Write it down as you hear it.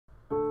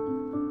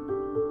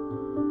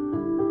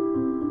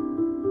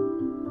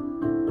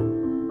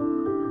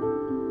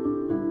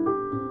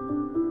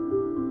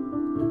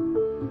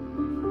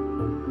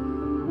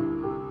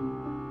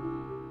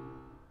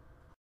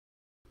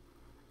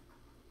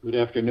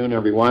Good afternoon,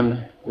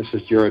 everyone. This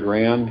is Jared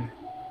Rand,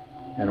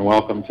 and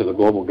welcome to the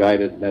Global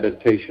Guided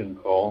Meditation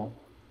Call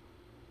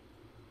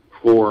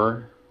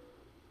for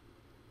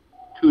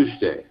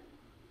Tuesday,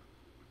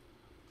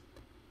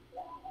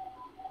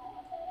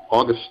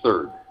 August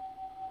 3rd,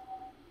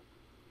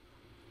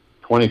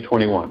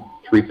 2021,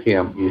 3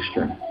 p.m.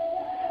 Eastern.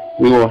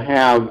 We will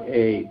have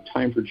a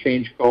time for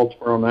change call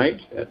tomorrow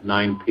night at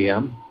 9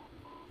 p.m.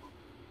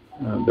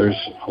 There's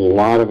a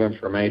lot of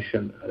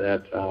information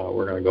that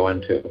we're going to go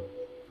into.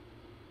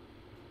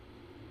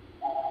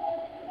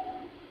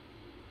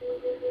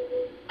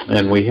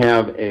 And we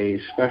have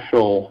a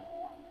special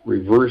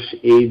reverse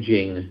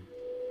aging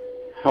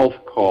health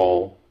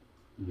call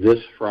this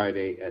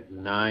Friday at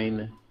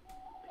 9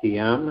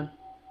 p.m.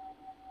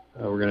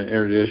 We're going to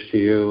introduce to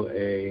you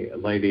a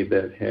lady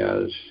that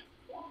has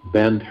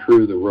been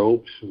through the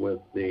ropes with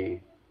the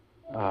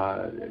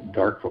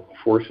dark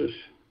forces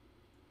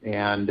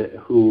and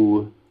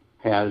who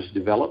has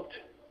developed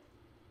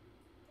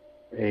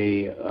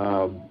a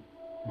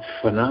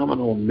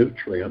phenomenal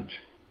nutrient,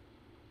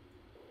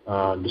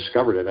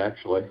 discovered it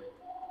actually,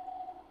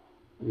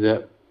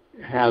 that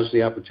has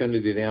the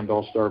opportunity to end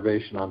all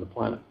starvation on the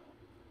planet.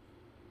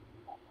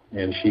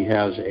 And she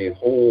has a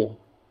whole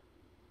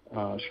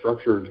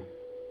structured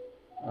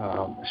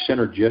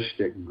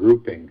synergistic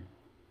grouping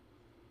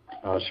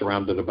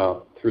surrounded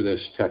about through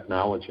this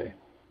technology.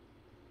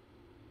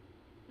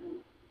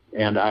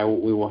 And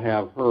we will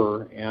have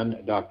her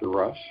and Dr.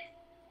 Russ.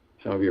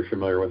 Some of you are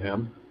familiar with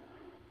him.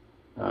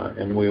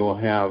 And we will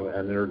have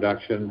an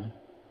introduction.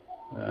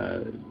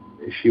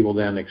 She will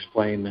then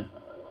explain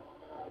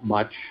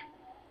much,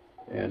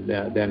 and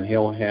then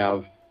he'll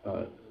have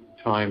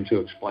time to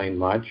explain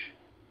much,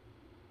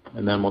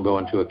 and then we'll go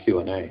into a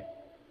Q&A.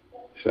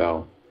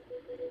 So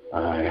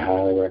I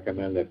highly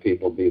recommend that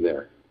people be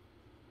there.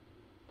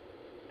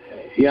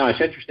 Yeah, it's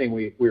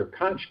interesting. We're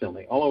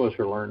constantly, all of us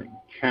are learning,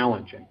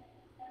 challenging.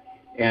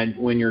 And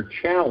when you're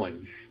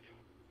challenged,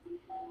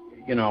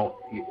 you know,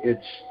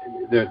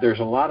 there's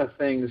a lot of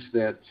things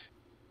that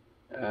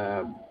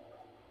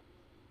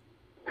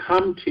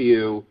come to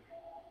you,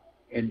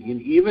 and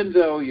even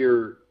though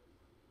you're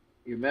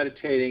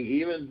meditating,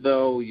 even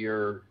though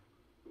you're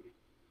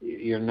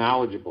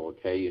knowledgeable,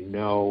 okay, you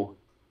know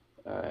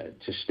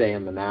to stay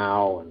in the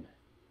now, and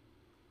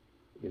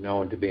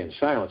and to be in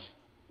silence,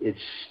 it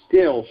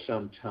still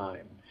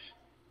sometimes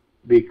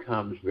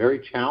becomes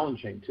very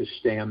challenging to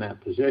stay in that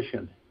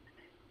position.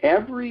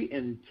 Every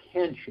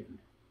intention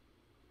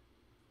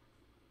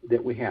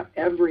that we have,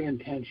 every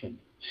intention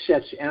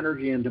sets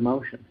energy into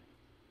motion.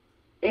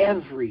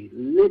 Every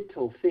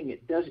little thing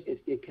it does,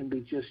 it can be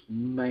just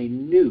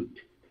minute,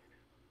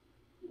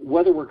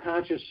 whether we're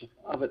conscious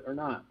of it or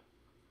not.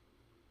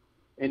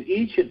 And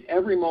each and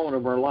every moment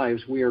of our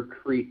lives, we are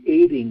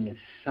creating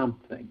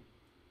something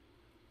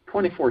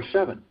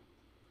 24/7.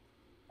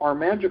 Our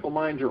magical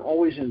minds are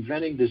always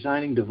inventing,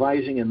 designing,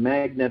 devising, and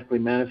magnetically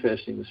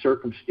manifesting the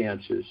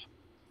circumstances,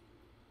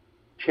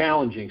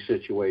 challenging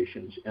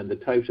situations, and the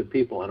types of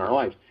people in our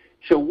lives.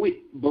 So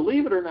we,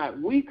 believe it or not,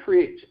 we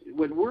create,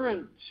 when we're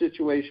in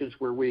situations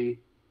where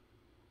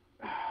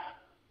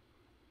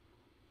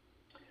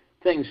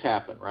things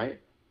happen, right?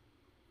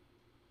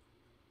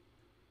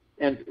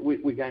 And we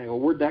kind of go,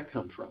 where'd that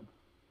come from?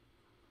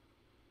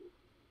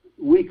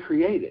 We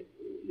create it.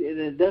 And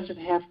it doesn't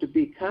have to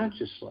be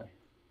consciously.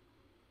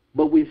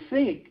 But we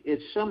think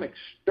it's some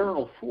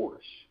external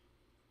force,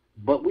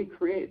 but we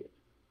create it.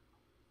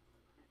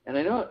 And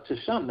I know to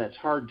some that's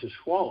hard to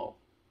swallow,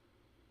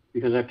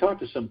 because I've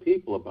talked to some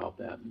people about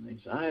that, and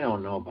they say, I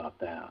don't know about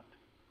that.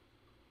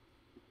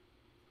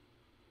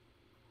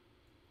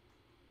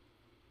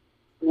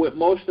 What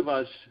most of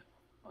us,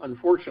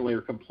 unfortunately,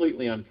 are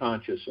completely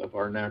unconscious of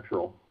our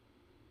natural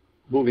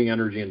moving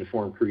energy into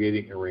form,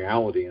 creating a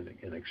reality and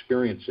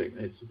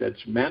experiencing.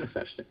 That's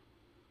manifesting.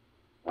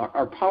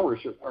 Our powers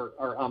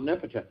are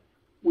omnipotent.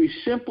 We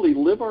simply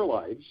live our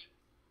lives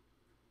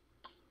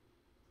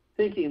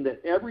thinking that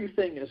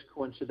everything is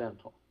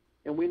coincidental.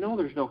 And we know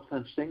there's no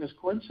such thing as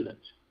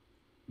coincidence.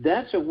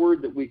 That's a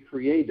word that we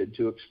created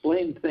to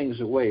explain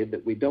things away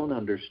that we don't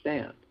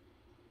understand.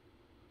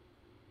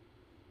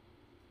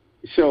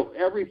 So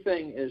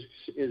everything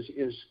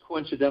is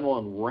coincidental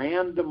and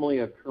randomly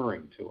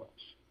occurring to us.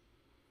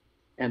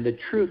 And the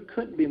truth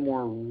couldn't be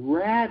more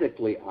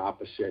radically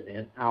opposite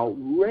and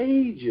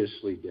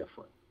outrageously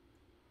different.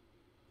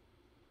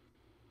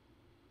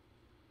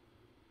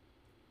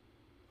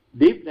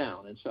 Deep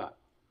down inside,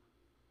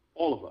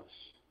 all of us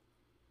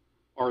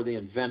are the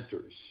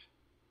inventors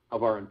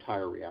of our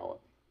entire reality.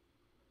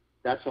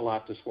 That's a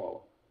lot to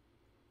swallow.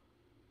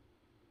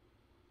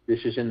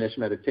 This is in this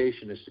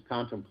meditation, is to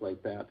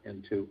contemplate that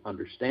and to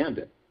understand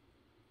it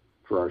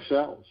for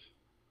ourselves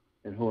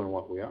and who and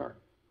what we are.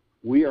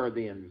 We are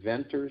the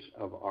inventors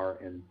of our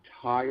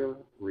entire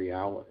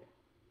reality.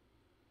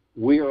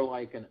 We are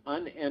like an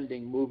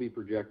unending movie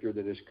projector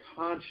that is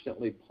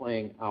constantly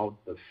playing out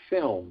the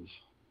films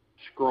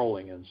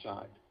scrolling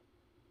inside.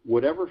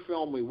 Whatever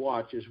film we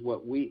watch is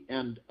what we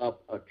end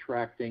up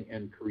attracting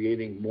and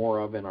creating more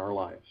of in our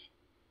lives.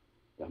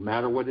 no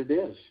matter what it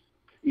is.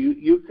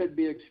 You could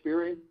be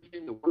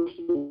experiencing the worst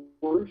of the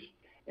worst,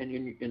 and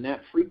in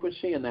that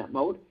frequency and that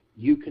mode,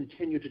 you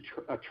continue to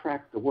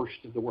attract the worst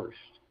of the worst.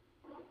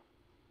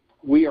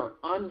 We are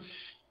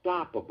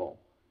unstoppable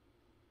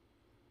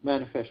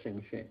manifesting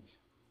machines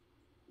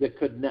that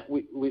could not,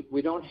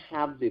 we don't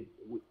have the,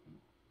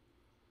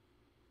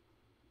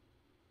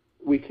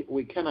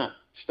 we cannot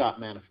stop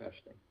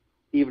manifesting,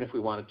 even if we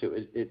wanted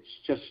to.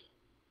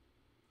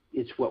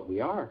 It's what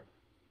we are.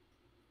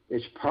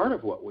 It's part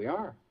of what we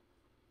are.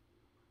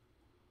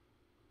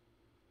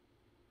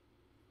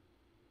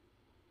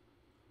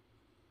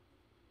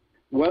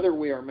 Whether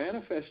we are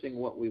manifesting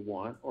what we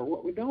want or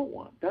what we don't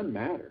want, doesn't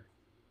matter.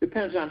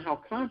 Depends on how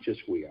conscious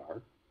we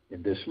are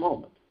in this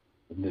moment,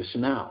 in this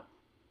now.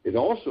 It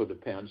also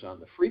depends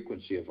on the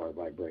frequency of our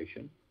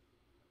vibration.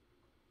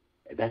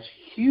 That's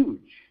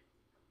huge.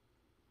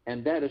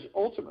 And that is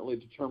ultimately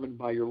determined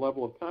by your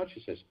level of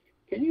consciousness.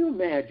 Can you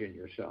imagine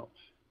yourselves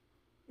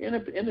in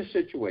a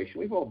situation,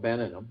 we've all been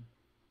in them,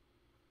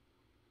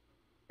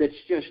 that's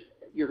just,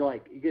 you're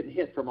getting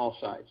hit from all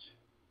sides.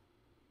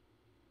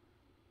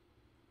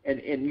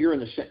 And you're in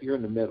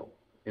the middle,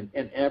 and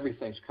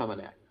everything's coming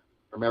at you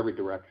from every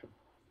direction.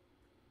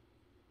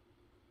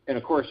 And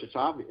of course,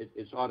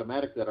 it's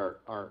automatic that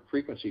our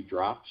frequency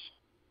drops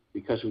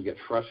because we get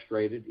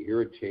frustrated,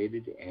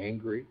 irritated,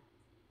 angry,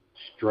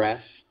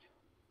 stressed.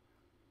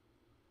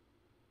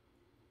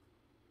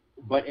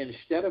 But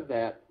instead of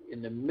that,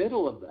 in the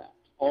middle of that,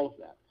 all of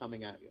that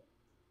coming at you,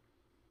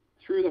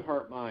 through the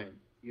heart-mind,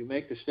 you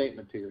make the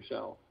statement to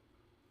yourself,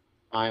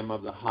 I am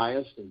of the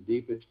highest and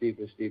deepest,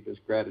 deepest,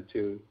 deepest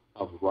gratitude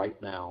of right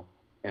now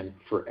and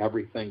for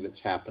everything that's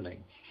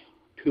happening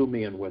to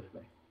me and with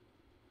me.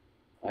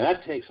 Now,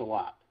 that takes a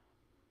lot,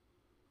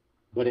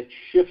 but it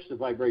shifts the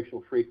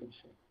vibrational frequency.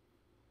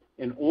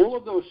 And all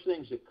of those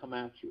things that come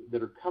at you,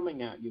 that are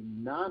coming at you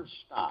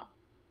nonstop,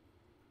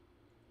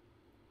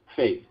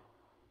 fade,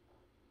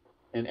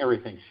 and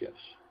everything shifts.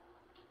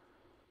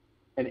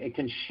 And it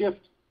can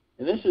shift,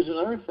 and this is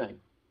another thing,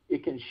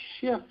 it can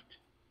shift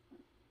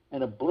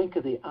in a blink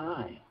of the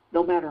eye.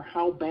 No matter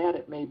how bad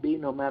it may be,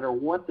 no matter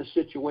what the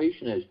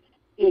situation is,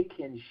 it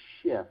can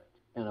shift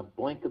in a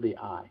blink of the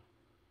eye.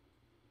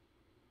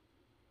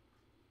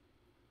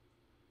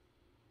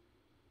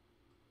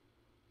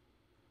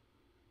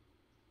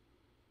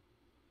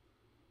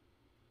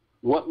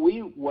 What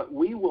we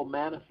will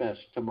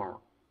manifest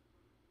tomorrow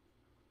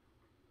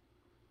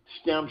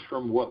stems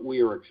from what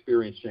we are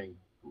experiencing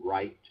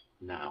right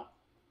now.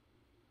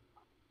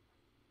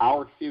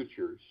 Our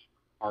futures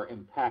are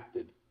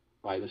impacted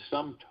by the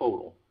sum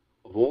total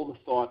of all the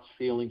thoughts,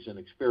 feelings, and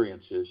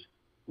experiences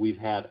we've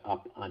had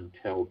up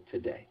until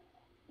today.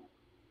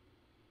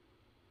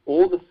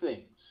 All the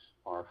things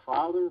our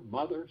father,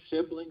 mother,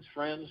 siblings,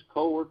 friends,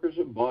 co-workers,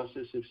 and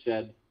bosses have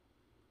said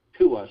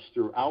to us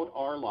throughout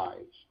our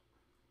lives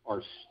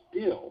are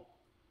still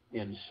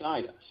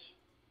inside us,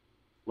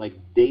 like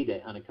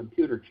data on a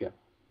computer chip.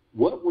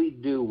 What we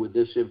do with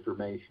this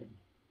information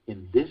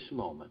in this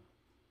moment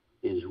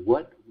is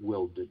what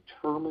will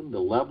determine the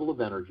level of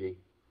energy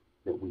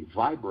that we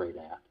vibrate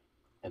at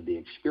and the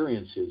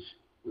experiences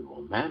we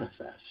will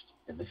manifest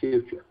in the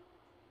future.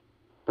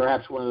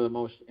 Perhaps one of the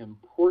most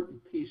important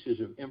pieces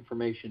of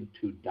information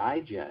to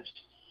digest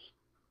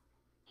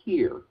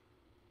here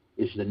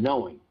is the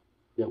knowing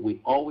that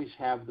we always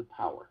have the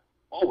power,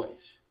 always,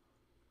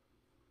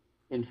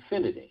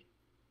 infinity,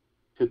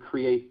 to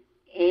create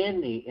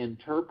any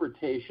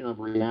interpretation of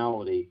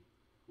reality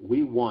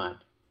we want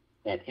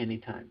at any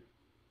time.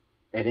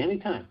 At any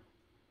time.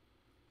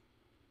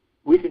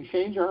 We can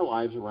change our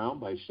lives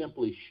around by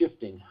simply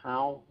shifting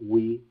how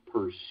we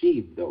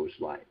perceive those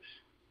lives.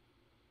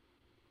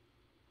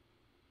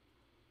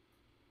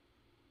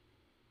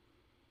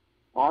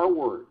 Our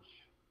words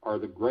are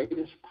the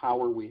greatest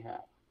power we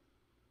have.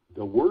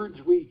 The words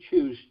we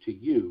choose to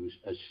use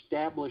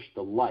establish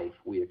the life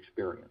we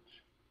experience.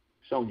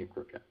 Sonia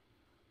Crooked.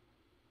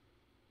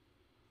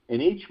 In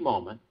each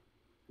moment,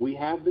 we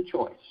have the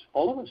choice,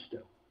 all of us do,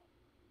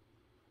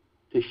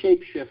 to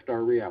shape-shift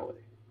our reality.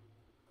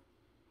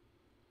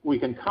 We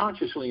can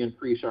consciously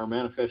increase our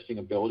manifesting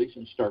abilities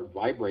and start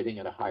vibrating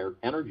at a higher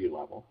energy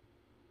level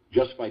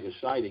just by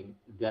deciding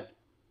that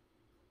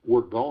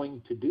we're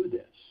going to do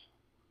this.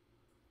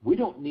 We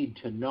don't need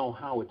to know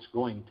how it's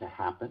going to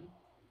happen.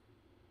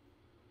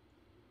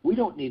 We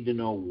don't need to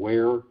know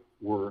where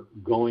we're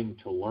going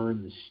to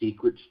learn the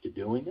secrets to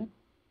doing it.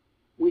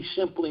 We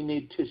simply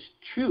need to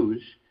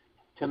choose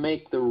to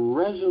make the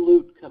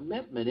resolute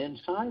commitment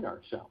inside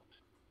ourselves.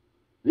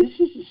 This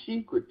is the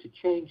secret to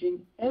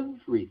changing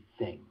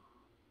everything.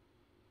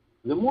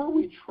 The more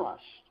we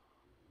trust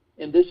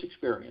in this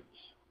experience,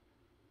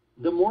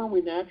 the more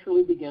we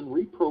naturally begin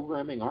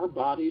reprogramming our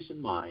bodies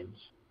and minds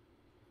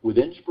with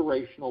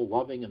inspirational,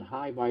 loving, and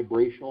high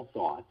vibrational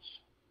thoughts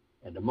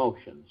and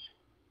emotions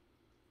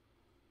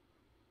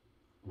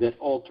that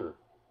alter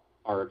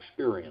our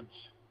experience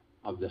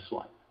of this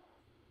life.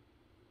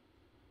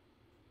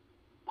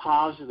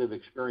 Positive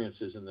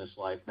experiences in this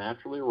life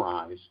naturally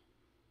arise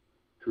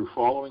through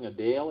following a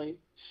daily,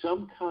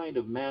 some kind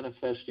of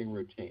manifesting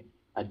routine,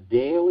 a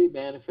daily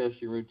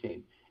manifesting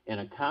routine, and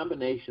a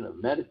combination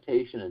of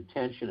meditation,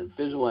 intention, and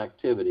physical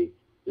activity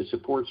that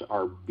supports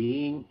our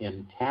being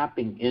and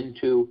tapping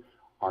into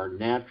our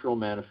natural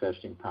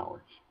manifesting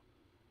powers.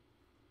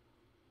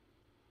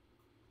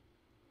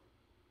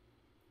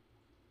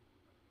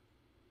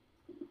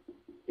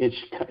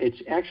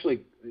 It's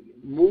actually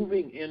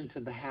moving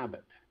into the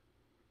habit.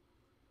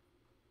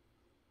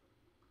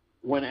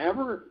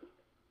 Whenever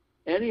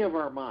any of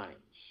our minds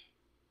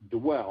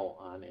dwell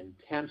on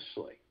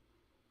intensely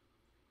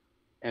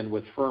and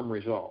with firm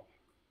resolve,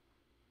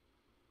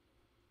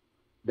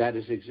 that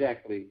is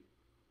exactly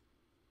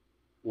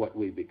what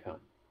we become.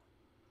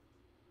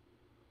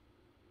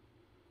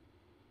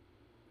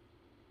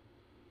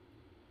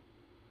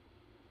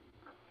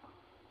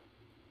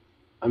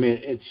 I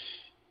mean,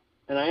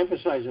 and I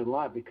emphasize it a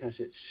lot because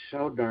it's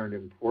so darn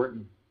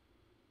important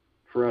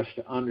for us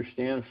to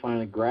understand,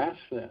 finally grasp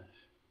this.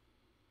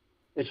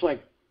 It's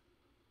like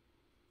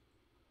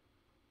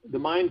the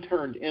mind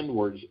turned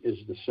inwards is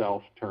the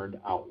self turned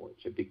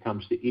outwards. It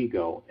becomes the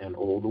ego and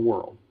all the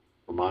world,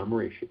 from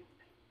Maharishi.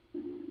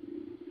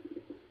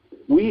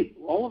 We,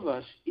 all of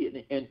us,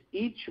 in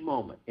each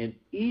moment, in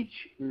each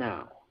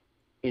now,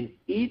 in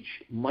each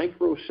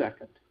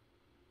microsecond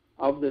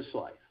of this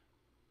life,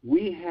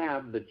 we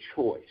have the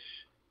choice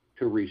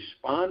to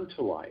respond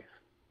to life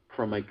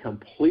from a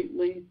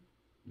completely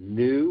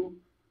new,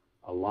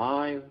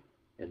 alive,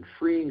 and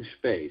freeing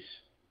space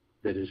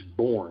that is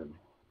born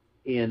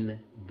in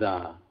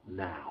the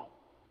now.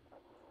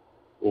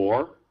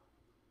 Or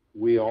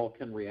we all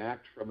can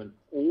react from an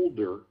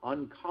older,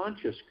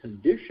 unconscious,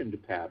 conditioned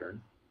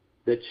pattern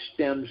that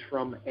stems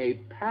from a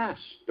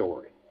past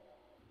story.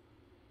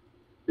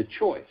 The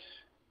choice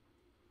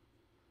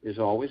is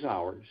always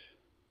ours,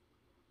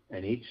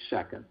 and each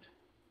second,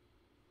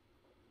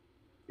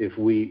 if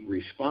we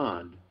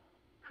respond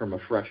from a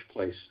fresh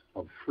place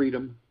of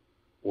freedom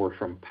or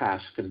from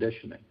past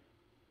conditioning.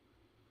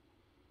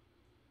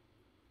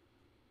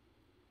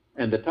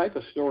 And the type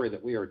of story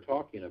that we are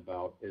talking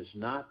about is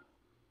not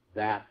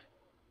that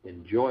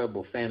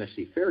enjoyable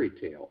fantasy fairy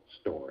tale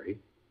story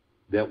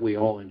that we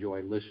all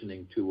enjoy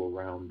listening to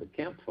around the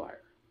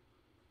campfire.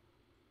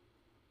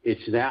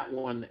 It's that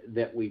one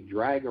that we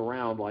drag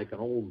around like an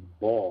old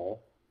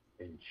ball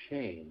and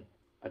chain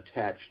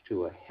attached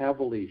to a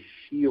heavily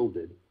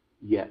shielded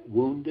yet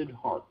wounded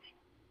heart.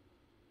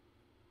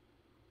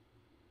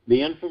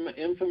 The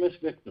infamous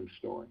victim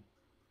story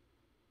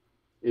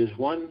is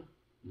one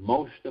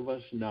most of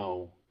us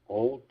know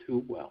all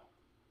too well.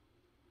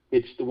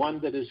 It's the one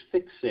that is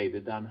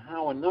fixated on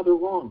how another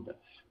wronged us,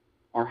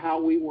 or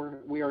how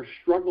we are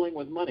struggling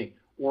with money,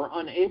 or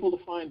unable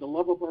to find the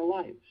love of our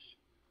lives,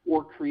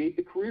 or create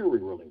the career we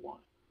really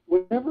want.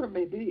 Whatever it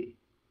may be,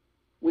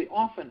 we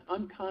often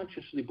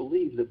unconsciously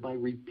believe that by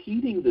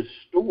repeating the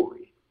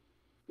story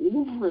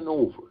over and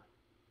over,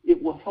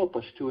 it will help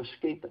us to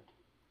escape it,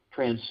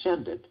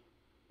 transcend it,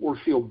 or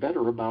feel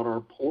better about our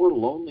poor,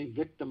 lonely,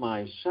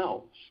 victimized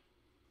selves.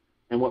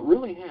 And what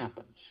really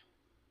happens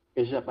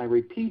is that by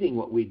repeating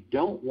what we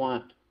don't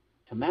want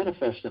to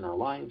manifest in our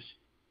lives,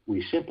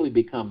 we simply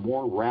become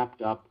more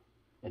wrapped up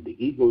in the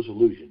ego's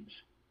illusions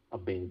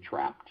of being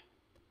trapped,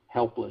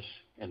 helpless,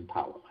 and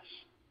powerless.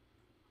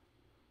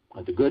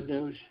 But the good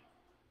news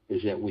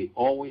is that we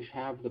always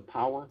have the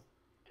power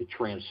to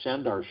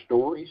transcend our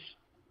stories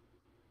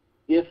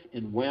if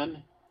and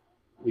when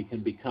we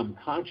can become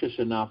conscious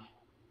enough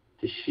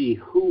to see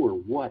who or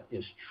what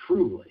is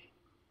truly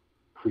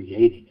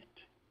creating it.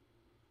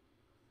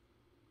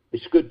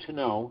 It's good to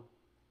know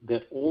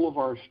that all of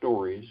our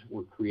stories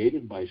were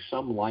created by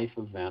some life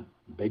event,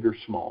 big or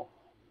small,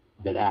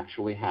 that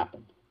actually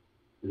happened.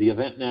 The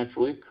event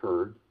naturally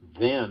occurred,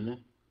 then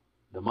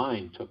the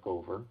mind took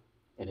over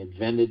and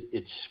invented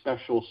its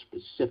special,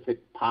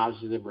 specific,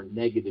 positive or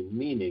negative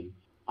meaning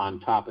on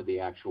top of the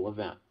actual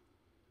event.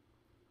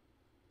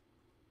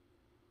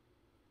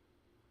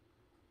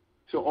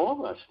 So all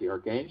of us, the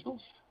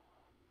archangels,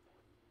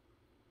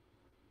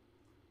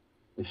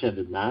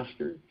 ascended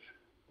masters,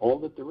 all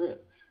that there is,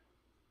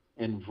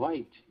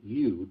 invite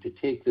you to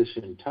take this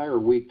entire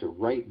week to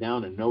write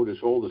down and notice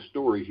all the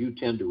stories you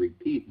tend to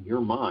repeat in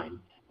your mind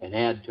and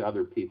add to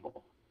other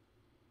people.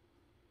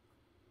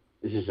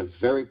 This is a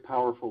very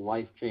powerful,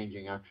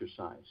 life-changing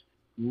exercise.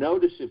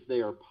 Notice if they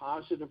are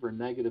positive or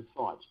negative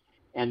thoughts.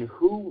 And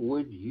who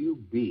would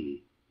you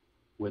be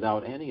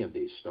without any of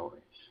these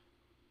stories?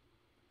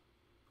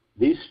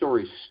 These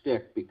stories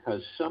stick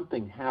because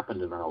something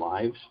happened in our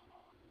lives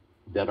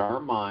that our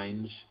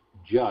minds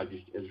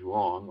judged as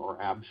wrong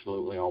or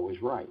absolutely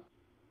always right,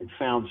 and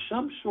found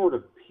some sort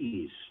of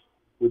peace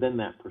within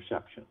that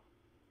perception.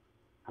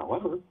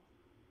 However,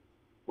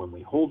 when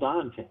we hold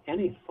on to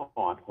any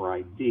thought or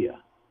idea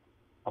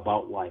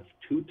about life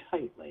too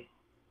tightly,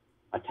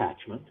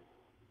 attachment,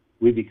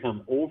 we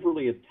become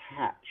overly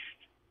attached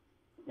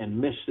and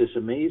miss this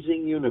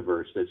amazing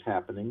universe that's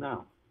happening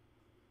now.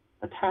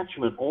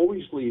 Attachment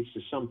always leads to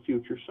some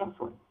future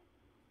suffering.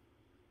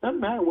 Doesn't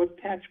matter what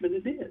attachment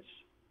it is.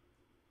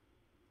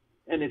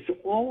 And it's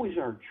always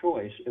our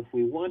choice if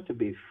we want to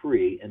be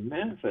free and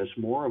manifest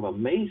more of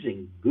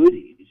amazing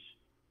goodies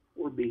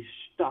or be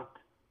stuck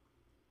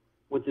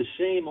with the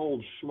same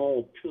old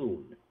small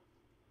tune.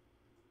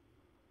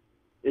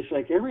 It's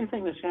like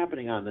everything that's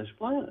happening on this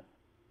planet.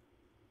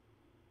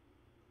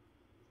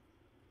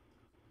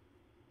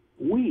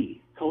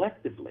 We,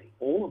 collectively,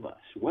 all of us,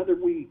 whether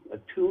we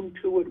attune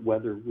to it,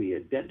 whether we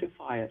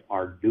identify it,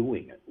 are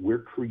doing it. We're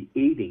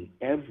creating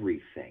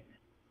everything.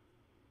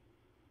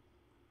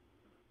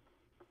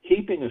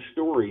 Keeping a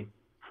story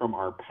from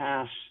our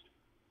past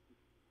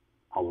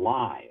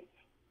alive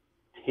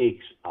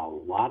takes a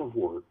lot of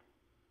work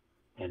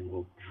and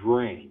will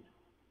drain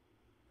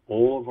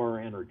all of our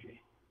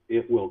energy.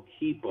 It will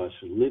keep us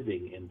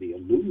living in the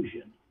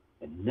illusion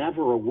and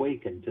never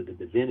awaken to the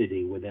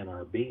divinity within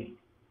our being.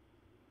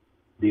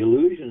 The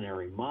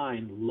illusionary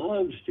mind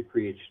loves to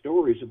create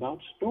stories about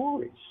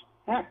stories.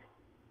 Heck,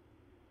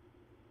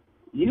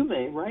 you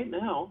may right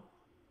now,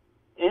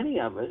 any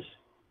of us,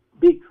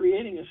 be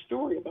creating a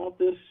story about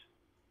this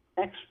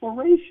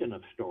exploration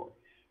of stories.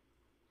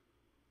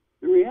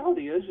 The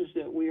reality is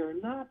that we are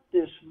not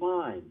this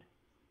mind,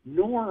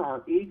 nor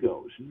our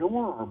egos,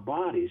 nor our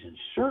bodies, and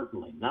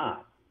certainly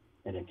not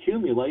an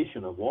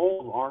accumulation of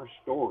all of our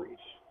stories.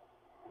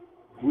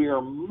 We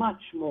are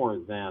much more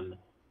than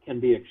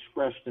can be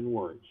expressed in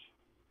words.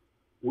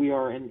 We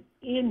are an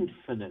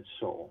infinite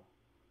soul,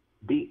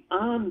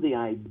 beyond the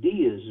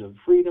ideas of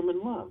freedom and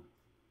love.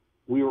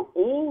 We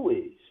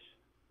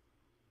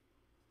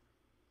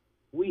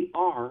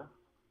are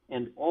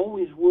and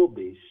always will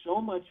be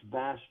so much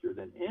vaster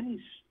than any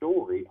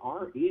story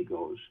our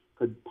egos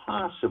could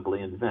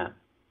possibly invent.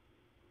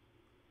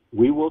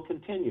 We will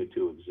continue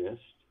to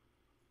exist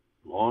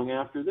long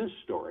after this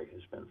story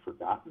has been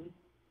forgotten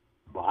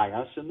by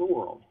us in the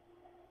world.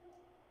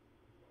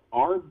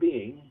 Our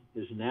being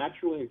is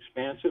naturally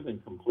expansive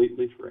and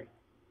completely free.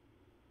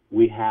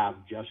 We have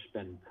just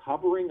been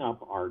covering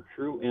up our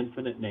true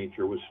infinite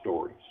nature with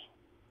stories.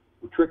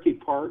 The tricky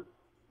part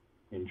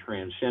in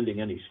transcending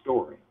any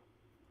story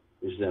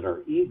is that our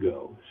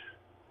egos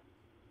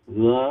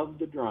love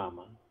the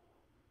drama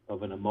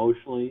of an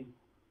emotionally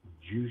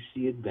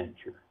juicy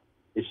adventure.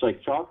 It's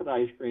like chocolate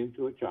ice cream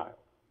to a child.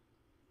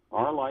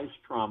 Our life's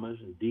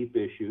traumas and deep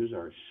issues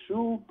are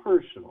so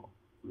personal,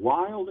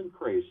 wild and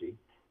crazy,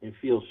 and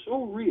feel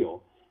so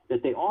real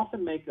that they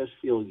often make us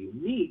feel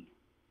unique,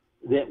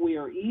 that we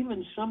are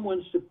even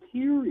someone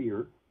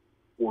superior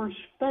or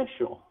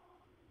special.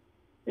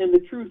 And the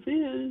truth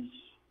is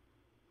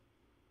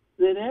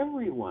that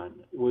everyone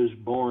was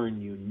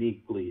born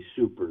uniquely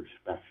super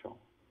special.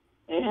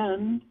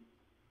 And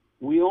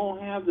we all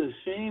have the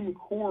same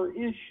core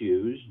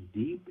issues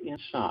deep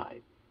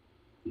inside.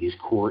 These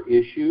core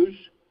issues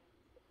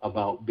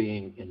about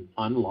being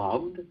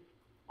unloved,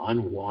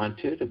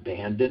 unwanted,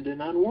 abandoned, and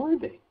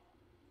unworthy.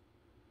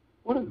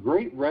 What a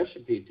great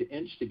recipe to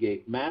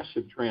instigate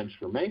massive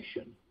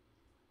transformation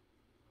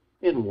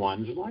in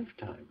one's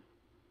lifetime.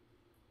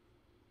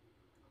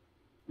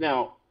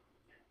 Now,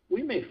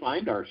 we may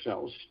find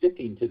ourselves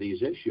sticking to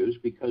these issues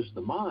because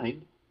the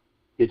mind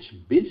gets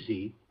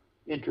busy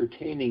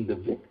entertaining the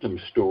victim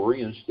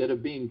story instead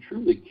of being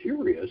truly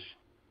curious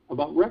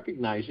about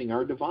recognizing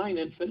our divine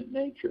infinite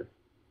nature.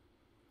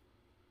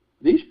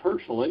 These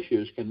personal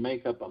issues can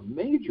make up a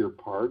major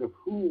part of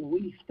who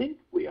we think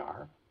we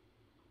are.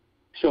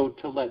 So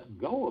to let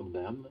go of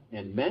them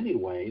in many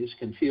ways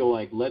can feel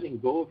like letting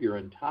go of your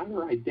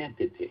entire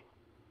identity.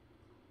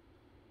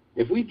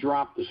 If we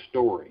drop the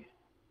story,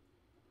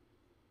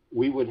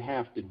 we would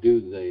have to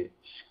do the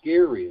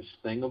scariest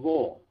thing of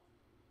all.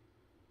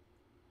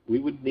 We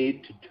would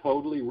need to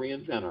totally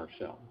reinvent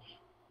ourselves.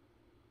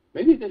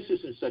 Maybe this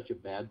isn't such a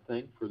bad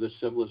thing for this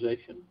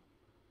civilization.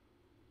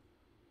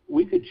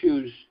 We could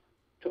choose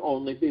to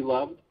only be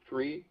loved,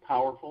 free,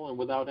 powerful, and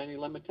without any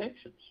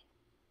limitations.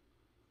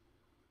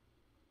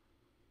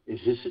 Is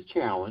this a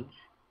challenge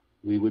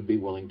we would be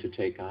willing to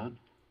take on?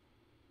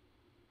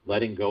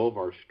 Letting go of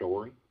our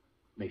story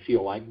may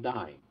feel like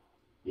dying,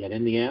 yet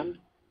in the end,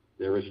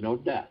 there is no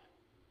death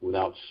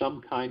without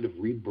some kind of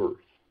rebirth.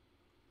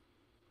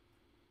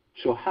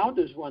 So how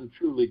does one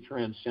truly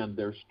transcend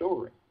their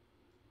story?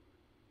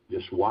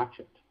 Just watch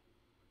it.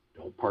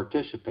 Don't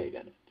participate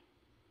in it.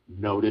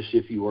 Notice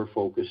if you are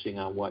focusing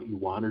on what you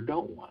want or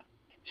don't want.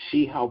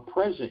 See how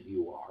present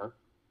you are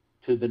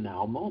to the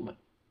now moment,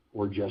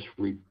 or just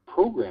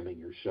reprogramming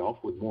yourself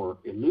with more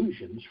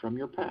illusions from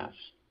your past.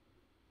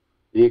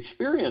 The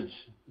experience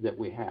that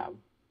we have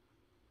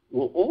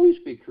will always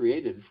be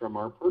created from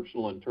our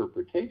personal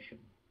interpretation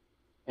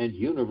and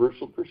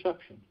universal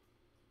perception.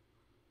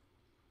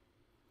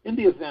 In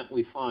the event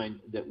we find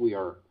that we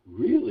are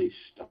really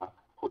stuck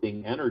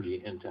putting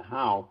energy into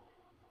how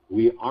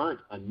we aren't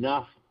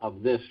enough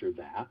of this or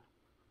that,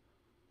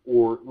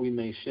 or we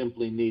may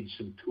simply need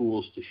some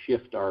tools to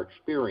shift our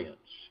experience.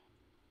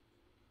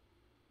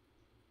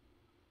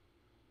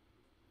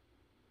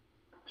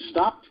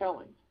 Stop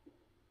telling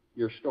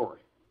your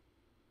story.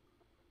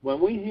 When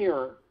we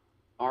hear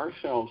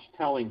ourselves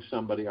telling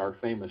somebody our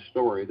famous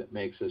story that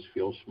makes us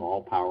feel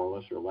small,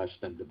 powerless, or less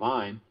than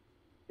divine,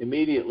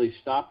 immediately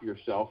stop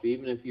yourself,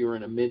 even if you're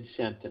in a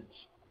mid-sentence.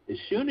 As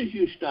soon as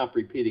you stop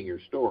repeating your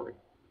story,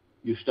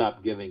 you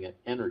stop giving it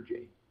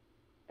energy,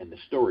 and the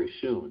story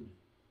soon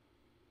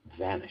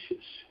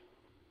vanishes.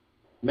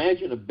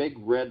 Imagine a big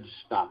red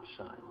stop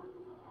sign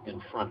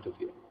in front of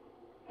you,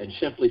 and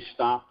simply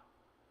stop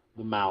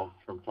the mouth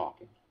from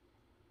talking.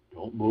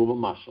 Don't move a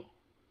muscle.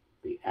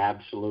 Be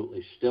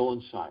absolutely still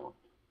and silent,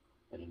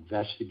 and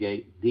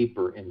investigate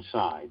deeper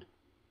inside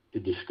to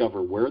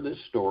discover where this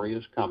story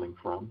is coming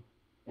from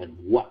and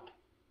what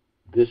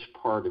this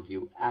part of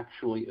you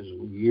actually is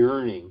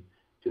yearning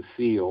to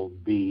feel,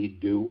 be,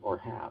 do, or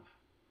have.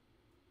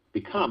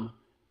 Become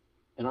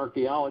an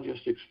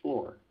archaeologist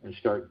explorer and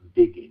start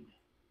digging.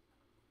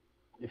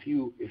 If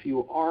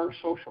you are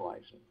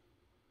socializing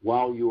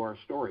while you are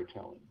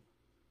storytelling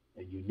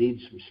and you need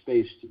some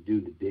space to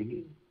do the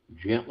digging,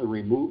 gently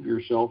remove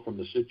yourself from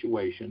the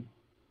situation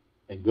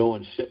and go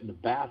and sit in the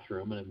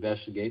bathroom and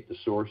investigate the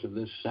source of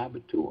this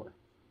saboteur.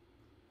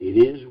 It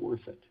is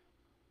worth it.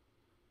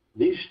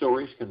 These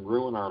stories can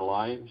ruin our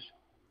lives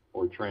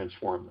or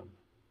transform them.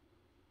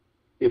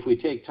 If we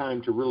take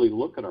time to really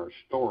look at our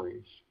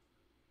stories,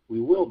 we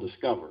will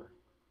discover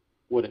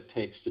what it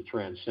takes to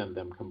transcend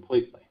them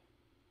completely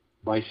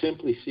by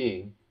simply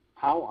seeing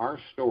how our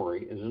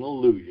story is an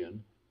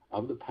illusion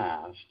of the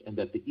past and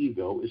that the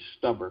ego is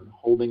stubborn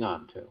holding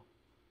on to.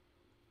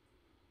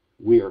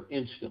 We are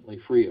instantly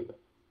free of it.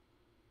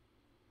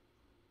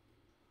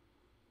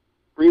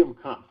 Freedom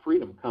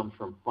comes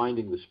from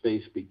finding the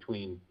space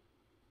between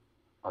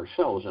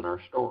ourselves and our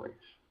stories.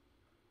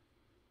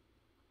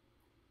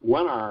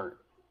 When our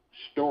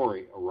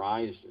story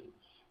arises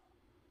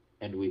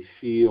and we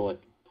feel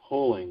it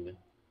pulling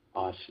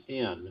us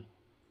in,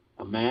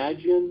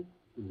 imagine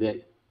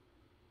that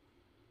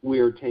we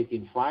are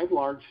taking 5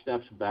 large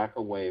steps back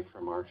away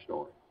from our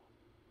story,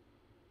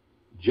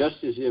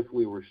 just as if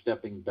we were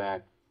stepping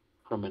back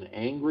from an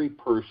angry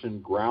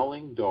person,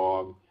 growling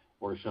dog,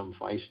 or some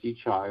feisty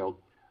child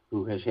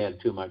who has had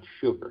too much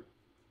sugar.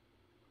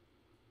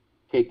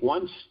 Take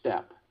one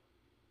step,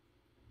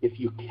 if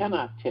you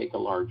cannot take a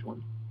large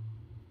one,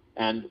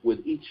 and with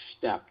each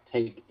step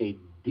take a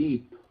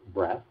deep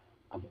breath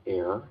of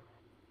air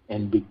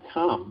and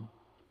become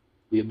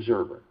the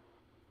observer.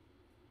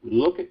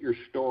 Look at your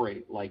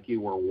story like you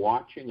were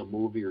watching a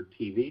movie or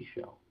TV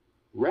show.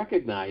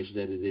 Recognize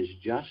that it is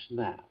just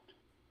that,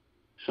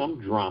 some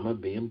drama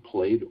being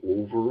played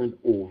over and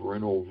over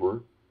and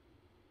over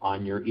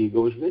on your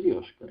ego's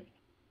video screen.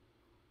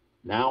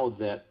 Now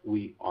that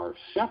we are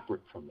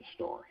separate from the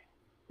story,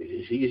 it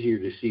is easier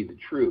to see the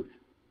truth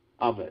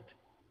of it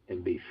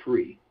and be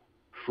free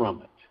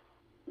from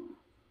it.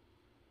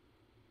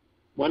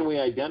 When we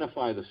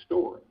identify the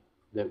story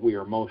that we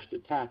are most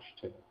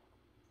attached to,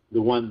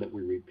 the one that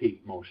we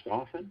repeat most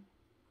often,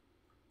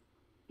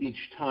 each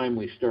time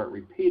we start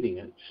repeating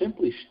it,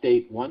 simply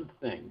state one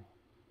thing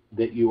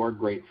that you are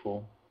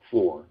grateful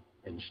for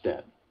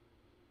instead.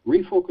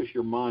 Refocus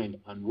your mind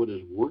on what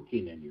is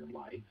working in your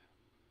life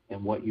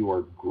and what you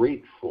are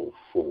grateful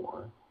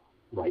for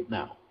right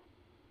now.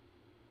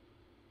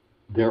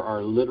 There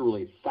are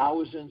literally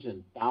thousands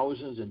and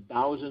thousands and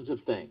thousands of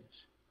things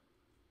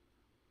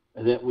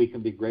that we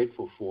can be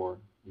grateful for,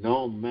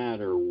 no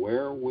matter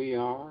where we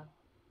are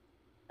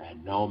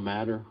and no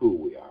matter who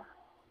we are.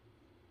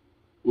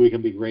 We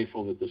can be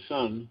grateful that the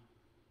sun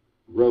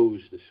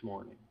rose this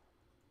morning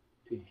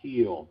to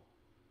heal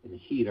and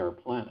heat our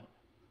planet,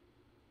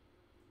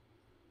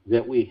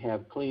 that we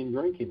have clean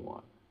drinking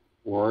water,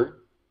 or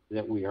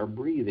that we are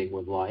breathing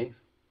with life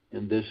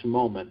in this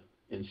moment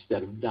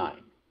instead of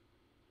dying.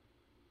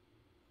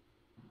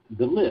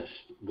 The list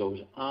goes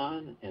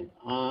on and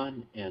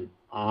on and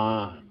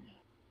on.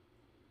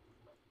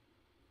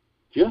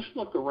 Just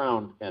look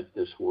around at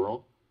this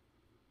world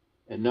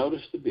and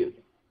notice the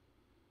beauty,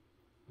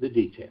 the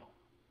detail,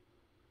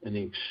 and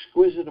the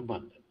exquisite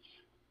abundance.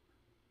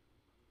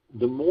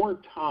 The more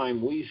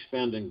time we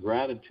spend in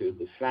gratitude,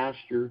 the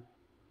faster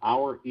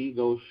our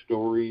ego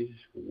stories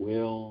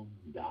will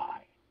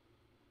die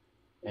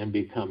and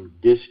become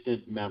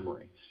distant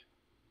memories.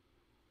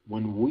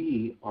 When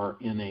we are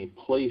in a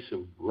place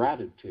of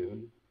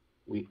gratitude,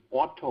 we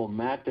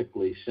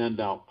automatically send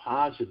out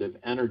positive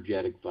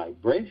energetic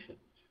vibrations,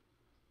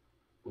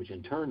 which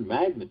in turn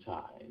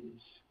magnetize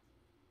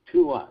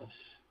to us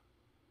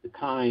the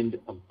kind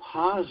of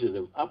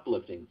positive,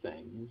 uplifting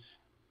things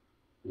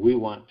we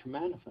want to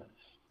manifest.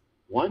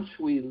 Once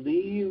we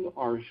leave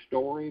our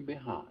story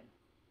behind,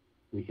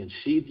 we can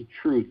see the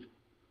truth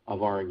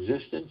of our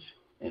existence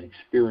and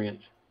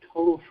experience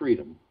total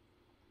freedom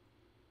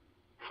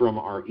from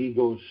our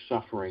ego's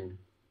suffering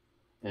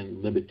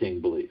and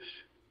limiting beliefs.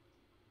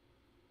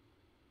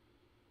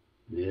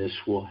 This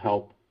will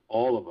help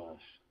all of us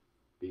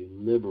be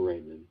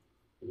liberated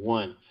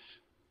once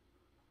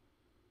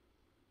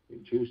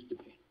we choose to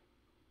be.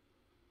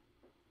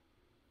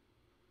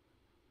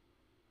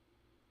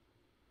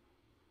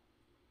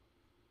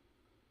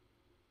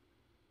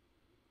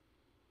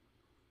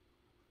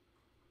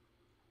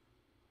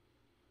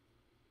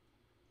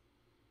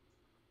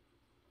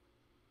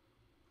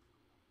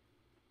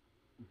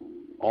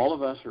 All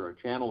of us are a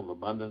channel of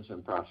abundance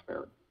and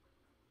prosperity.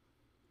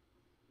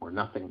 We're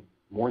nothing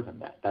more than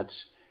that.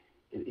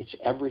 It's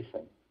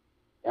everything,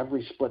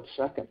 every split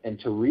second. And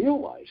to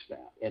realize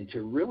that and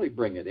to really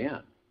bring it in,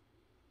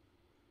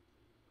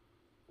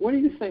 what do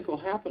you think will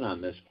happen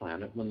on this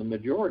planet when the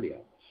majority of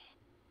us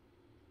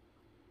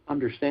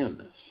understand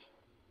this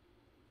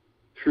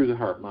through the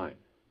heart-mind?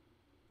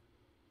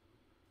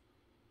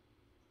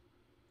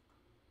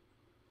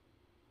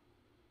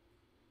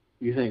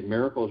 You think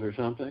miracles or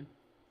something?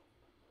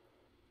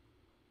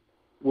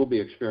 We'll be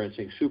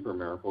experiencing super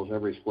miracles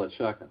every split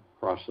second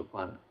across the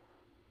planet.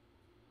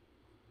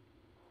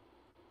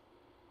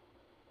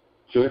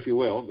 So if you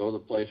will, go to the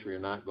place where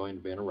you're not going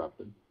to be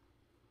interrupted.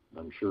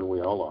 I'm sure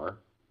we all are.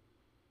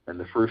 And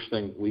the first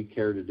thing we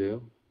care to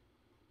do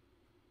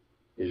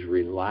is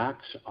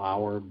relax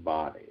our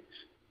bodies.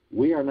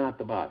 We are not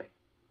the body.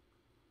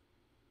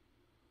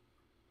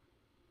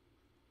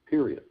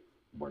 Period.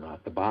 We're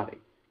not the body.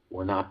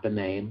 We're not the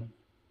name.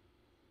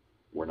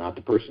 We're not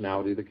the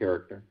personality, the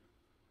character.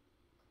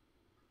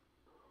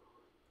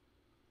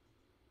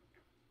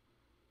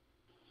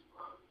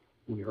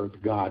 We are the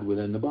God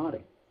within the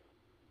body.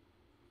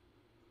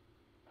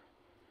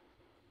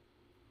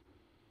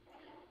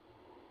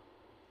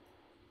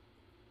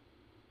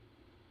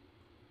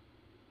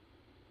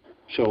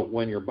 So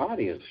when your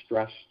body is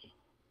stressed,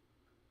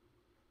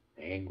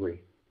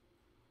 angry,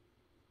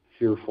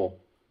 fearful,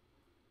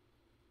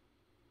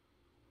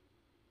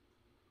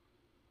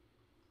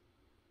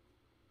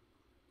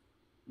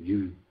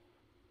 you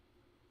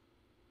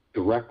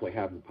directly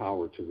have the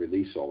power to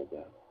release all of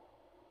that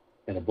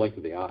in a blink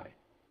of the eye.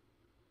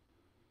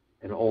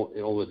 And all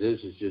it is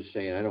just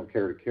saying, I don't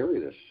care to carry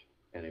this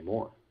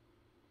anymore.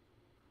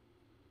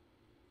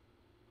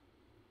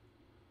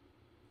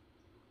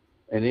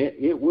 And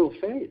it will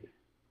fade.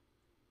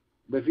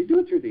 But if you do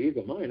it through the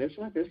ego mind, it's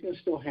going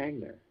to still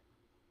hang there.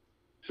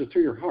 So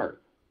through your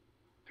heart,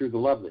 through the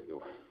love that you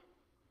are,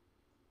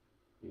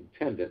 you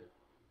intend it,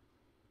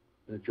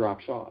 and it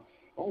drops off.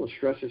 All the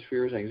stresses,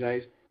 fears,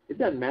 anxieties, it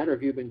doesn't matter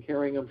if you've been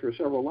carrying them for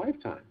several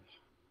lifetimes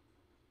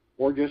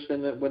or just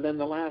within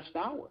the last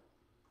hour.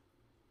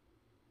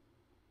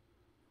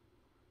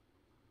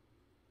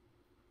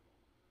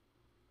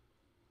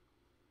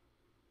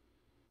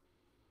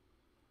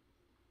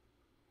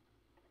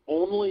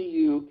 Only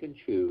you can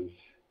choose.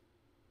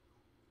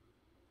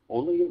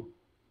 Only you.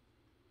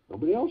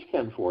 Nobody else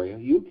can for you.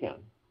 You can.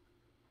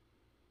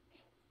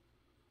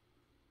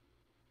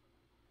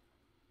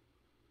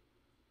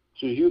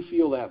 So as you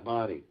feel that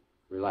body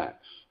relax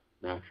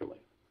naturally,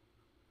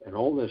 and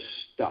all this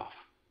stuff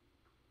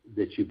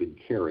that you've been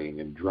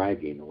carrying and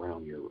dragging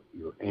around your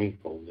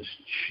ankle, this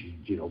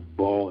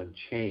ball and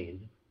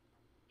chain,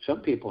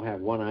 some people have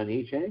one on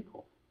each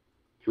ankle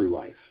through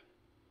life.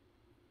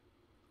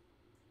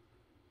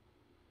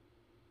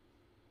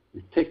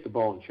 You take the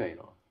ball and chain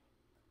off.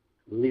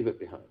 Leave it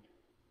behind.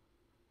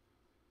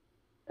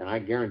 And I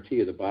guarantee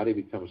you the body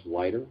becomes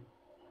lighter.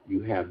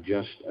 You have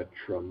just a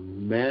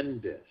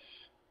tremendous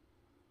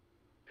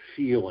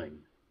feeling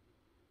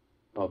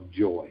of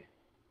joy,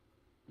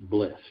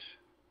 bliss,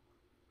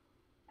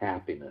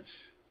 happiness,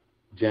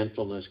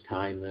 gentleness,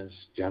 kindness,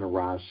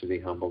 generosity,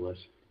 humbleness.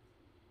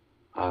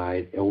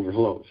 It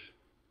overflows.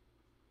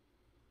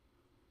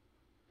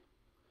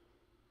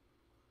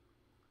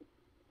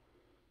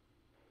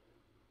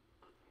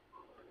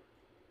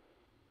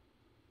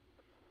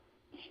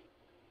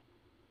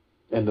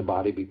 And the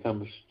body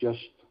becomes just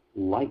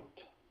light,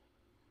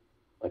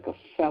 like a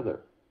feather.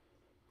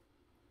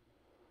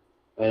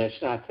 And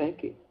it's not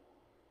thinking.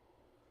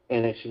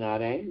 And it's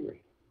not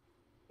angry.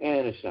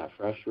 And it's not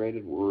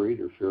frustrated, worried,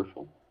 or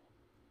fearful.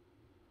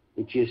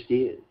 It just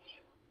is.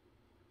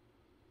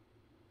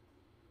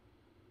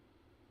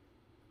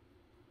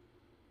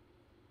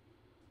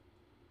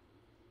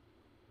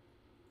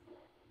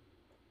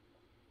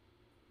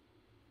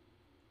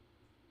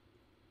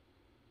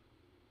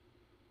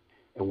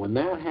 And when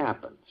that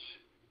happens,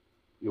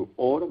 you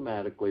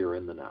automatically are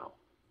in the now.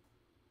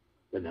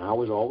 The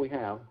now is all we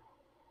have.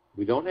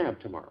 We don't have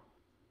tomorrow.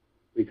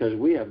 Because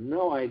we have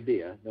no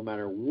idea, no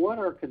matter what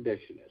our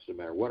condition is, no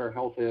matter what our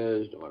health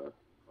is, no matter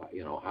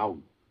how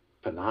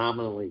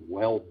phenomenally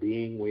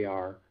well-being we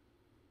are,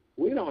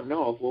 we don't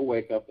know if we'll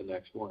wake up the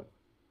next morning.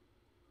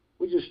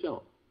 We just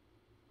don't.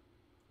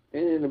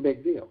 And it's a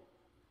big deal.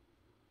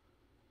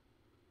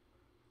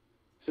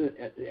 So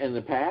in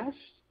the past,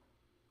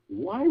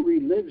 why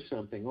relive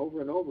something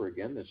over and over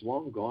again that's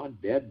long gone,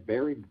 dead,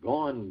 buried,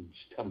 gone,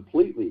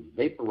 completely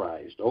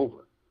vaporized,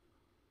 over?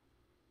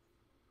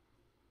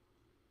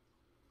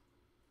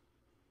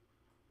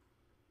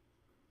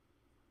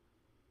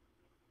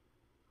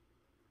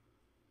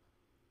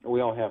 We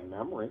all have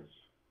memories,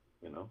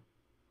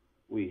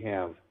 We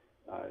have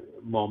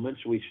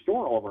moments. We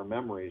store all of our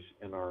memories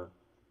in our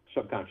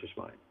subconscious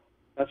mind.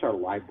 That's our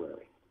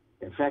library.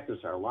 In fact,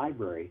 it's our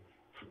library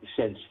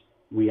since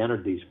we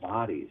entered these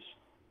bodies.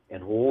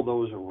 And all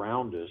those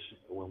around us,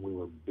 when we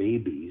were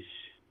babies,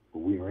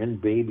 we were in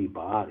baby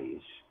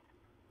bodies,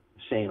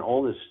 saying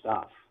all this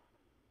stuff.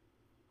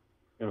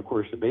 And of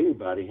course, the baby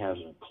body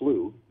hasn't a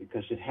clue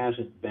because it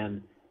hasn't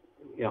been,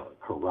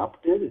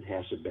 corrupted. It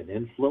hasn't been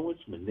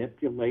influenced,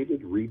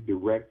 manipulated,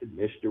 redirected,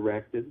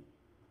 misdirected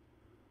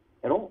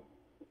at all.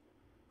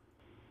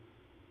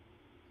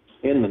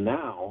 In the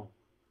now,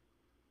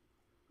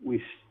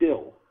 we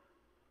still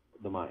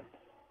the mind,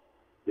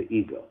 the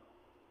ego,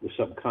 the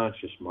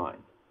subconscious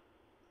mind,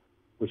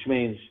 which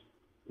means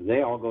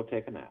they all go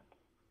take a nap.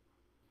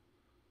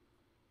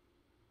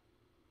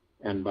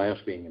 And by us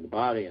being in the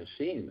body and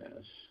seeing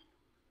this,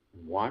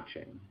 and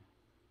watching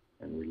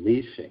and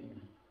releasing,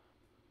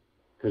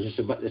 because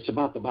it's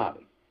about the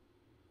body.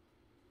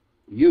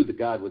 You, the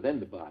God within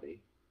the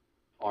body,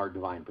 are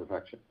divine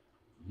perfection.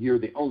 You're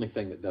the only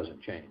thing that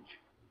doesn't change.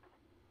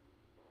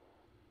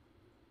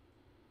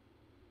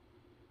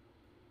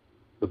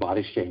 The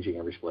body's changing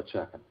every split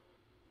second,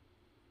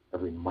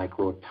 every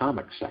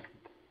microatomic second.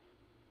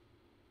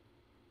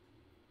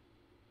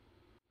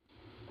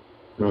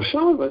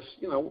 Some of us,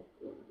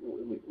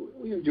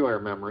 we enjoy our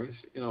memories.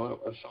 A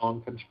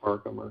song can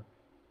spark them or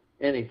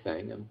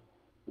anything, and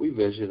we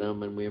visit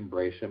them and we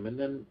embrace them, and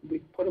then we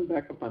put them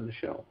back up on the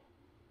shelf.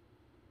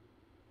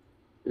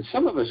 And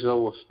some of us,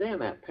 though, will stay in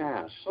that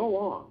past so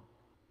long,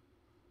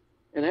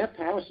 and that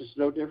past is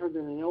no different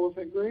than an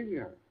elephant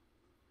graveyard.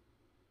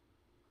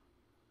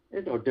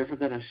 It's no different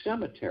than a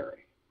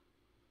cemetery.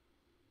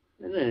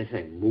 Isn't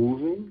anything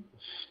moving,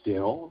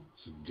 still,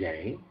 it's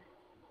dank.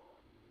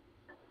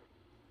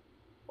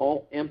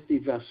 All empty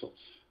vessels,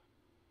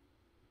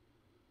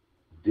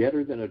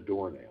 deader than a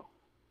doornail.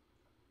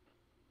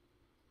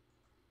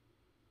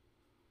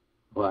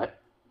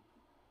 But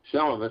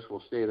some of us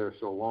will stay there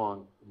so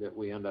long that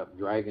we end up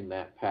dragging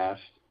that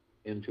past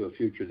into a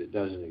future that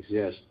doesn't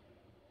exist,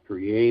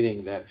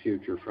 creating that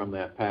future from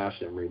that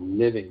past and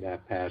reliving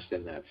that past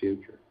in that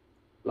future.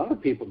 A lot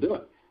of people do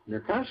it, and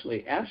they're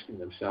constantly asking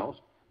themselves,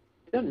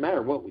 it doesn't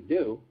matter what we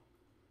do,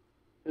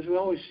 because we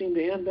always seem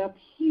to end up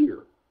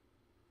here.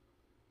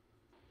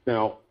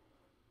 Now,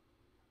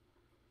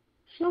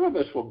 some of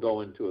us will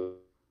go into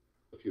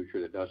a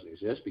future that doesn't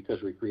exist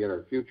because we create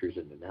our futures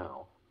in the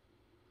now.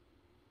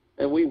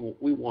 And we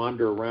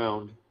wander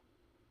around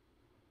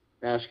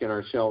asking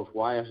ourselves,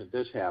 why hasn't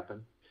this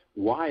happened?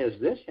 Why is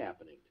this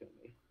happening to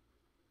me?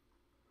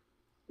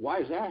 Why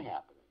is that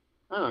happening?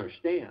 I don't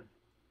understand.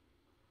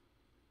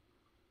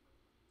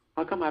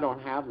 How come I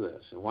don't have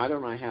this? And why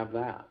don't I have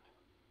that?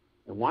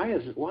 And why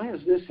is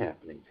this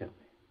happening to me?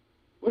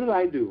 What did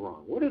I do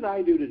wrong? What did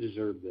I do to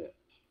deserve this?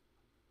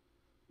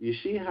 You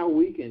see how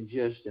we can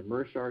just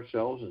immerse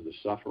ourselves into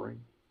suffering?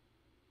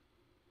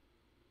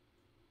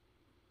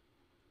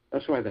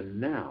 That's why the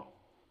now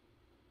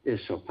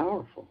is so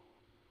powerful.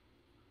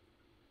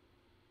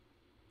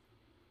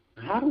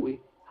 How do we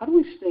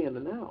stay in the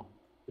now?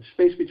 The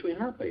space between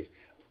heartbeats,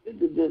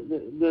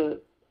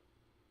 the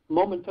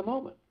moment to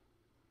moment.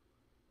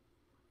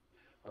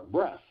 Our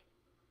breath.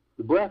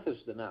 The breath is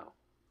the now.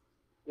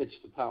 It's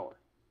the power.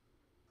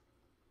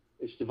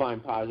 It's divine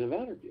positive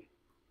energy.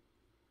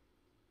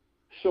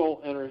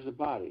 Soul enters the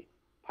body,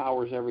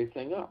 powers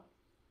everything up.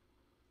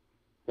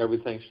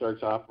 Everything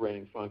starts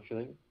operating,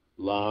 functioning.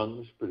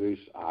 Lungs produce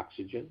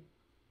oxygen.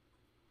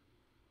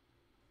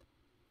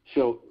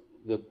 So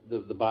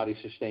the body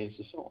sustains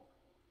the soul.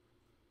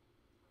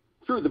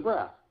 Through the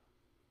breath.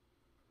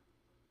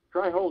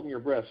 Try holding your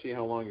breath, see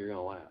how long you're going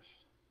to last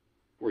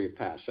before you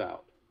pass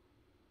out.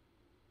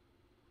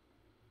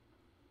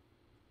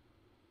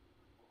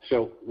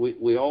 So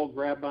we all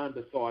grab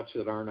onto thoughts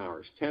that aren't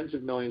ours. Tens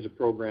of millions of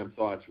programmed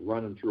thoughts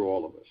running through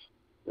all of us.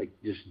 Like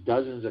just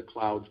dozens of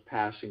clouds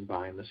passing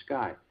by in the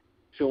sky.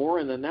 So when we're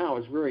in the now,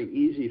 it's very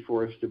easy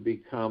for us to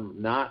become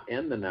not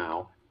in the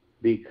now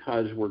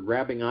because we're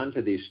grabbing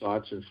onto these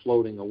thoughts and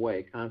floating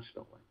away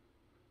constantly.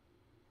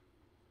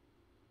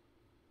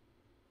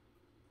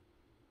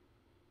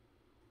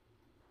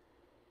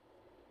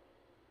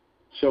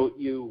 So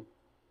you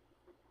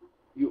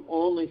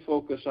only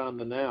focus on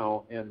the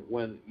now, and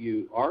when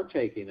you are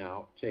taken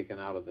out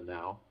of the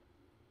now,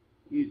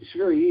 it's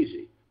very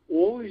easy.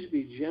 Always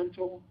be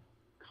gentle,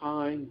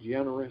 kind,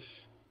 generous,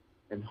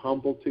 and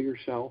humble to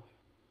yourself.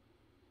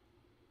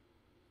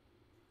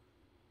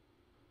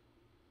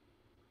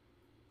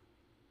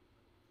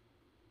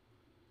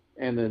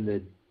 And then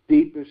the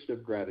deepest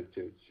of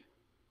gratitudes,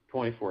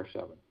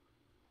 24/7.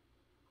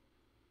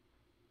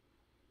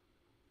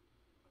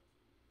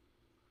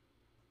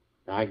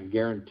 Now, I can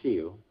guarantee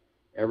you,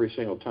 every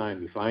single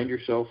time you find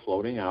yourself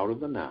floating out of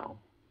the now,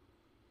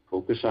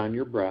 focus on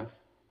your breath,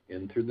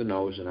 in through the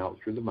nose and out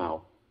through the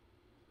mouth,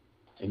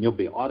 and you'll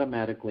be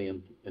automatically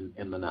in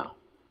the now.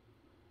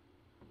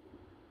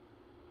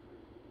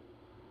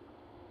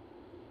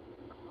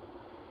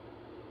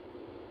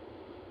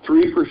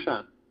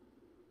 %,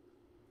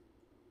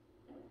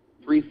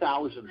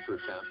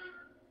 3,000%,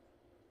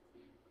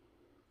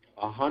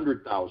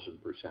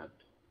 100,000%,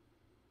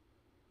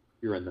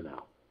 you're in the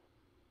now.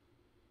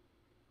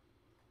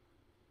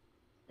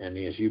 And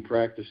as you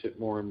practice it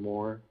more and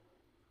more,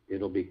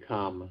 it'll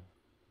become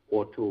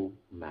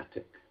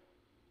automatic.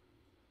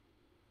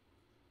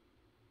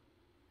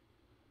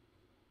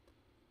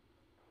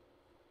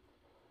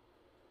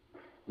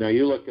 Now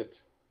you look at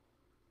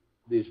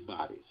these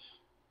bodies.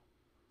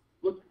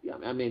 Look,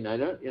 I mean, I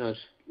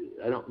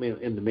don't mean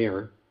in the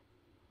mirror.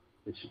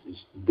 It's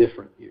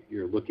different.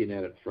 You're looking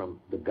at it from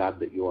the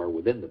God that you are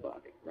within the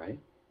body, right?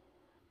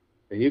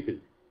 And you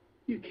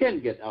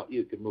can get out.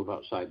 You can move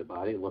outside the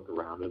body, look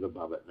around it,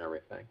 above it, and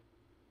everything.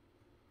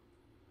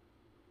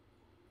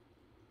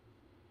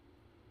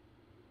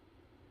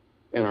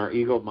 And our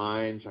ego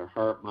minds, our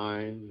heart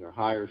minds, our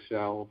higher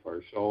self,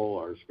 our soul,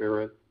 our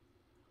spirit,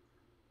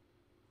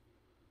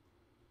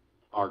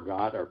 our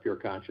God, our pure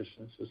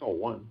consciousness, it's all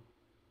one.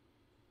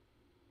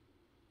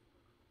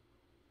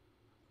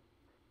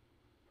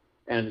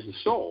 And the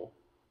soul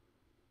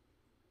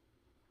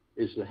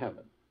is the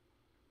heaven,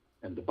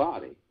 and the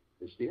body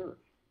is the earth.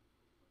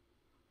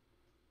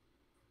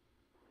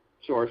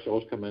 So our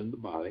souls come into the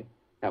body,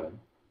 heaven,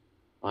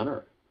 on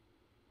earth.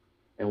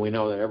 And we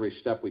know that every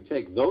step we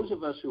take, those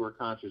of us who are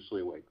consciously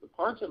awake, the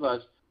parts of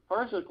us,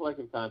 parts of the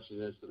collective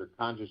consciousness that are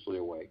consciously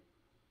awake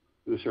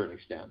to a certain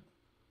extent,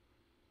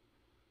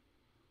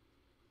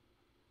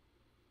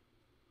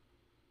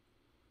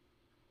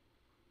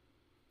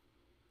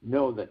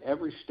 know that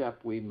every step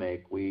we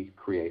make, we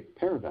create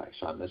paradise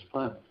on this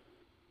planet.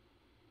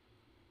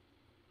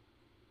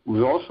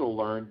 We've also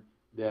learned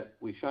that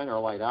we shine our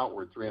light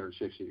outward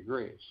 360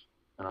 degrees,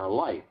 and our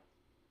light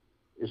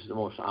is the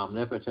most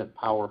omnipotent,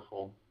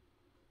 powerful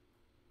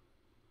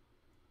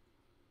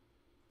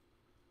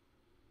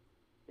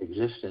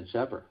existence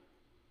ever.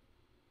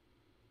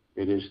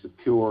 It is the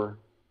pure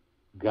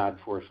God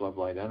force, love,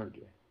 light,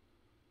 energy.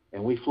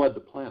 And we flood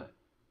the planet.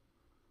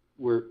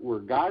 We're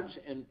gods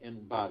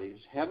in bodies,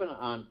 heaven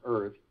on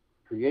earth,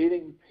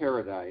 creating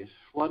paradise,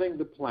 flooding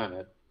the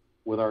planet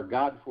with our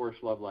God force,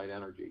 love, light,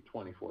 energy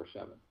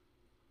 24/7.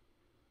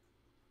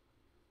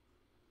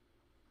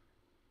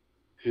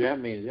 So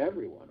that means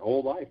everyone,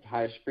 all life, the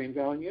highest supreme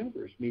God in the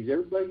universe, means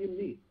everybody you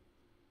meet,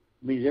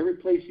 means every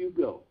place you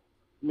go,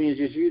 means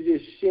if you're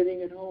just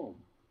sitting at home,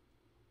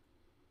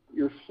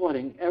 you're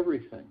flooding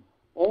everything,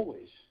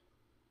 always.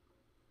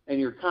 And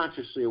you're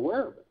consciously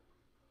aware of it.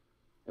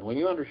 And when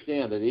you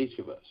understand that each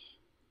of us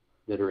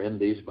that are in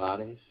these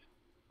bodies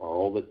are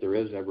all that there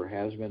is, ever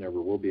has been, ever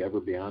will be,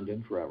 ever beyond,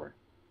 and forever,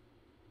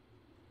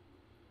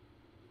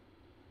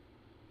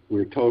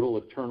 we're total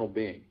eternal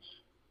beings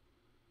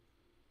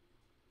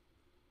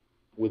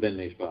within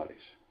these bodies.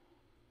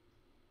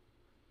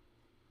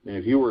 And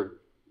if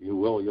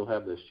you'll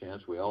have this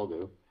chance, we all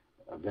do,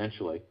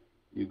 eventually,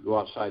 you go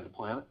outside the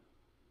planet,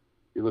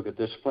 you look at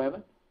this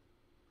planet,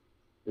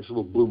 this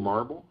little blue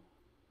marble,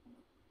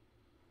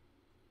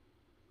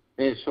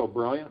 and it's so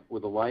brilliant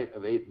with the light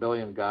of 8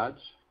 billion gods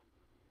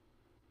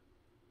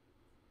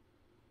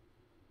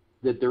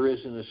that there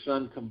isn't a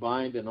sun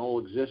combined in all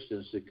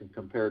existence that can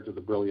compare to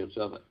the brilliance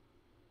of it.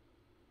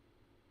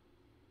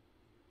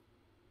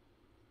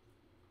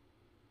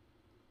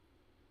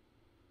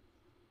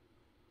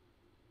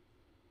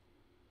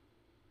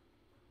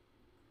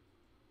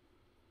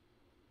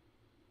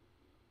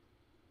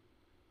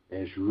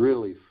 And it's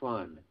really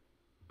fun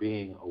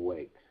being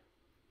awake.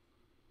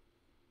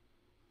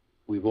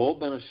 We've all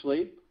been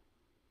asleep,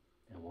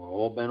 and we've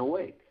all been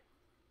awake.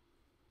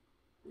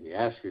 You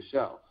ask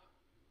yourself,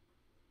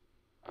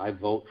 I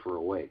vote for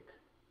awake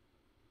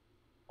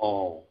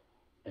all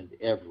and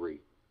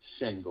every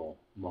single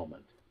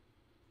moment.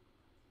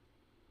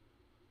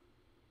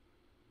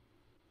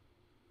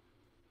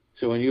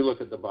 So when you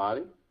look at the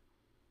body,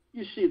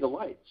 you see the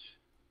lights,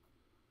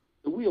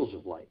 the wheels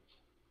of light.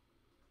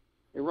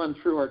 They run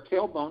through our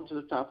tailbone to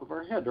the top of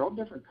our head. They're all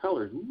different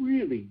colors,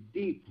 really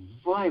deep,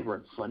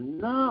 vibrant,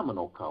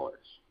 phenomenal colors.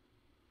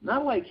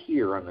 Not like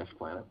here on this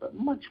planet, but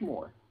much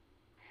more.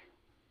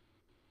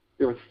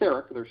 They're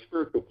etheric, they're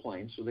spiritual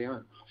planes, so they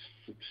aren't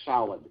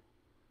solid.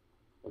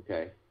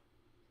 Okay?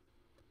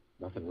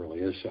 Nothing really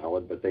is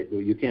solid, but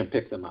you can't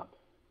pick them up.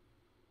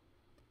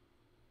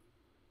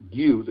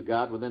 You, the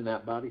God within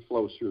that body,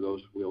 flows through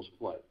those wheels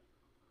of light.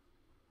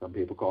 Some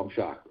people call them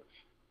chakras.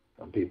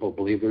 Some people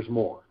believe there's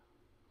more.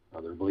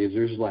 Others believe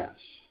there's less.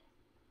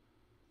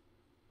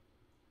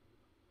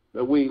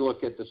 But we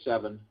look at the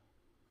 7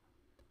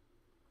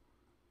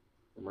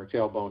 from our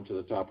tailbone to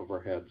the top of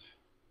our heads.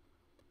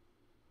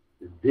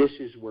 This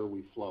is where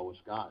we flow as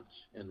gods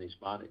in these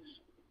bodies.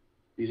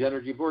 These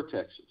energy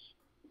vortexes,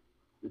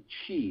 the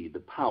chi,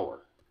 the power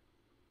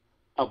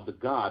of the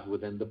God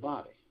within the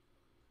body.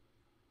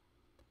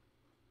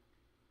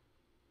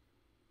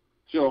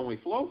 So when we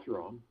flow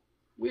through them,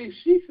 we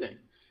see things.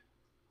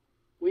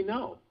 We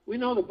know. We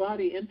know the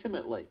body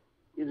intimately.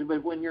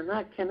 But when you're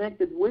not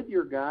connected with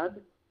your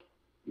God,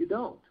 you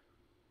don't.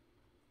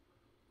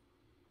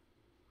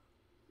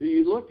 So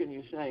you look and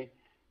you say,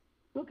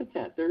 look at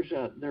that. There's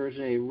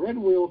a red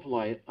wheel of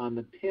light on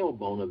the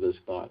tailbone of this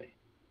body.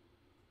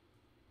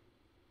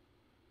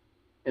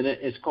 And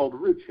it's called the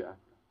root chakra.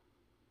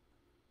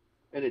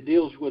 And it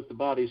deals with the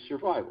body's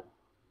survival.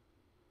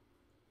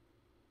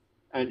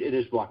 And it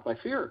is blocked by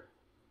fear.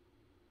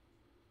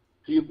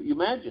 So you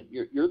imagine,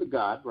 you're the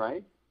God,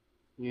 right?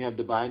 You have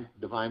divine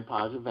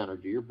positive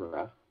energy, your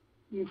breath.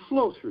 You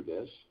flow through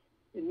this.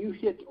 and you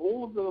hit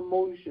all of the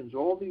emotions,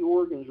 all the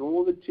organs,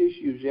 all the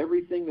tissues,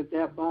 everything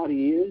that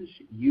body is,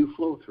 you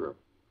flow through.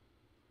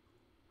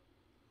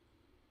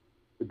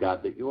 The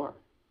God that you are.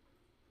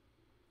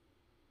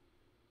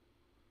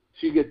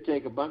 So you get to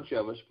take a bunch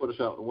of us, put us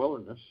out in the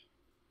wilderness.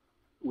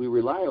 We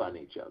rely on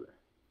each other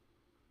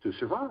to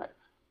survive.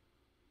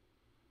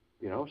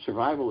 You know,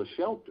 survival is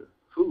shelter,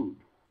 food,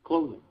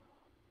 clothing,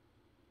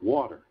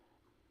 water.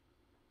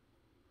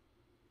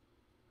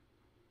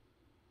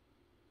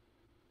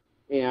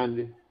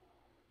 And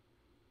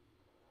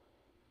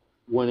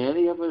when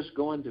any of us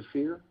go into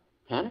fear,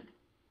 panic,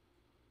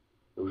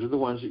 those are the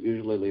ones that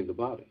usually leave the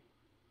body.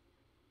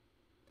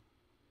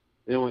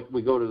 Then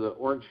we go to the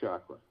orange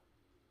chakra,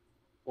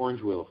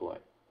 orange wheel of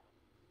light.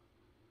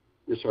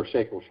 This is our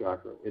sacral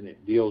chakra, and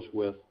it deals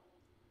with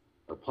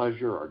our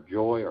pleasure, our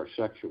joy, our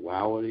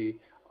sexuality,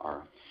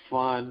 our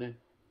fun.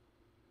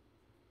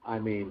 I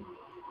mean,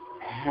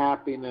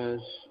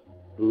 happiness,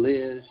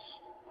 bliss,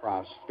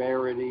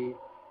 prosperity,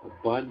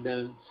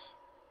 abundance.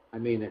 I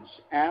mean,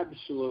 it's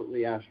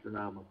absolutely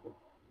astronomical.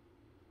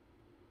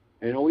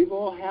 You know, we've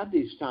all had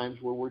these times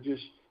where we're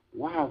just,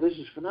 wow, this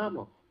is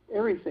phenomenal.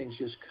 Everything's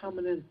just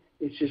coming in.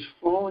 It's just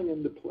falling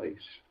into place.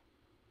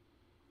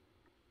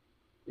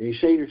 And you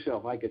say to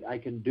yourself, I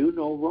can do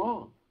no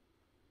wrong.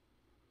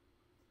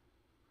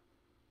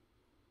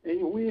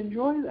 And we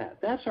enjoy that.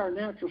 That's our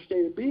natural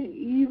state of being,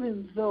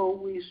 even though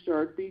we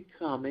start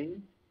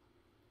becoming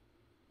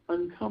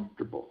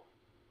uncomfortable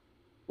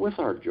with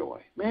our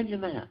joy.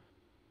 Imagine that.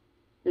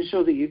 And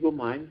so the ego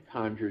mind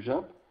conjures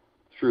up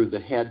through the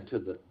head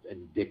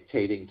and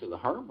dictating to the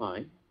heart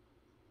mind.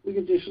 We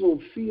get this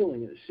little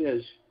feeling that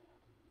says,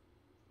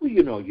 well,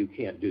 you know, you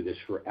can't do this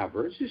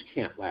forever. It just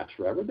can't last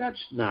forever.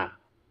 That's not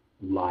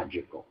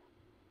logical.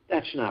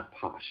 That's not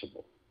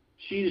possible.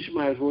 So you just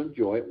might as well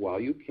enjoy it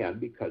while you can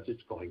because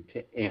it's going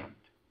to end.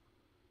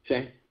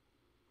 See?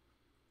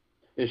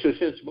 And so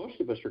since most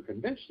of us are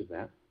convinced of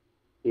that,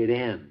 it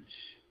ends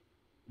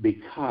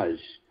because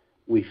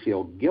we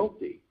feel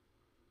guilty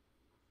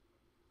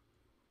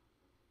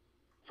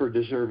for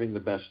deserving the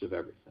best of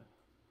everything.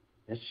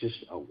 That's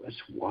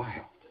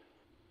wild.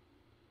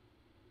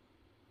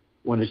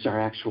 When it's our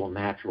actual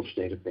natural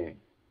state of being.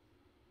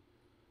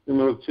 We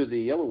move to the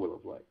yellow wheel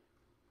of light.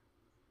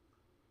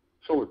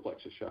 Solar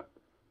plexus chakra.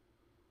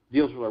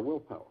 Deals with our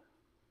willpower.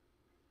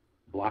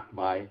 Blocked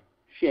by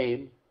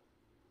shame,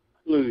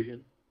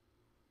 illusion.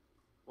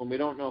 When we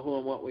don't know who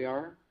and what we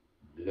are,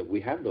 that we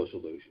have those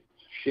illusions.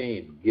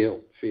 Shame,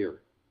 guilt,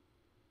 fear.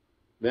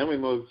 Then we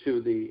move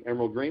to the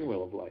emerald green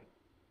wheel of light.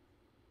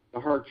 The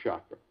heart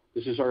chakra.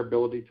 This is our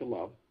ability to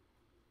love.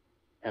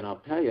 And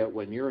I'll tell you,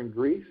 when you're in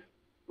grief,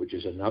 which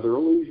is another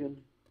illusion,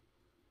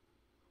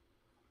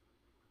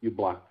 you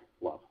block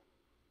love.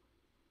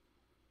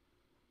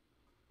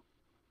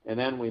 And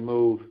then we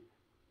move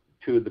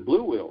to the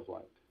blue wheel of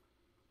light,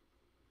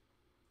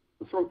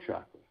 the throat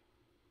chakra.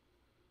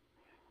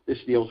 This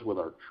deals with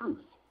our truth,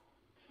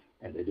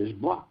 and it is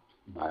blocked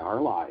by our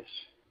lies.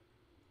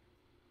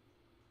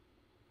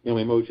 And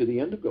we move to the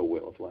indigo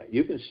wheel of light.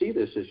 You can see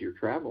this as you're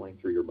traveling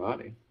through your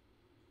body.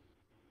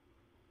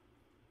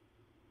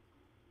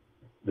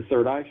 The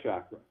third eye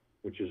chakra,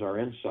 which is our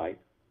insight,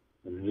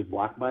 and it is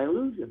blocked by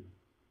illusion.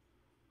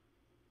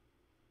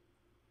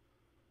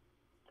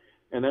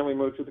 And then we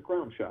move to the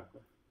crown chakra.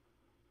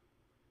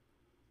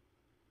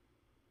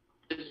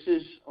 This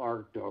is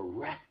our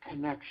direct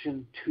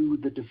connection to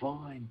the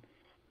divine,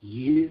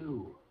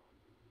 you.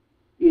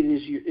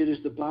 It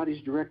is the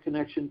body's direct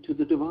connection to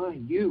the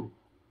divine, you.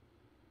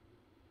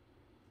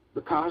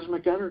 The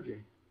cosmic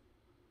energy.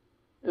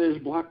 And it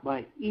is blocked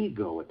by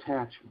ego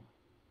attachment.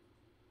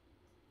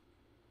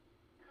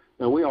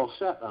 Now, we all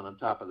sit on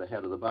top of the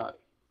head of the body.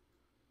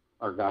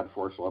 Our God,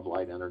 force, love,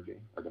 light, energy,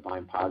 our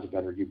divine positive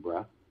energy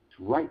breath. It's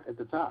right at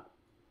the top.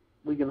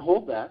 We can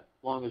hold that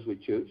as long as we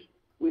choose.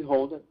 We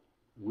hold it.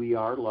 We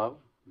are love.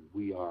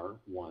 We are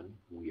one.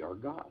 We are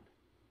God.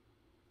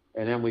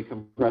 And then we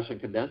compress and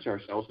condense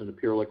ourselves into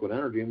pure liquid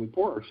energy, and we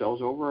pour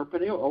ourselves over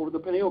the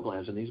pineal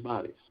glands in these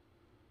bodies.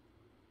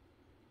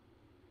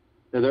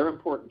 Now, they're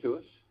important to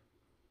us.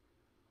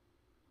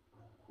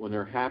 When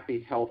they're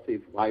happy, healthy,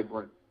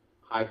 vibrant,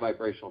 high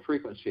vibrational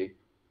frequency,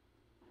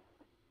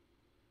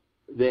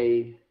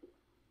 they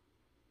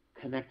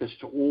connect us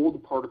to all the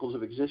particles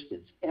of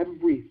existence,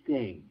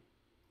 everything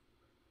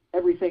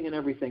and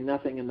everything,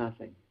 nothing and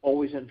nothing,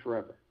 always and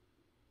forever.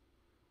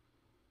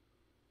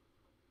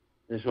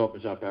 This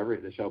opens up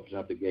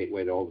the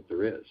gateway to all that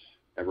there is,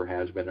 ever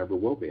has been, ever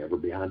will be, ever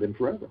beyond and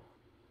forever.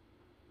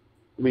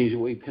 It means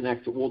we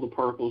connect to all the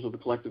particles of the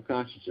collective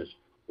consciousness,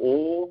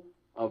 all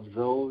of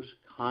those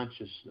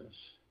consciousness,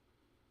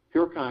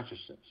 pure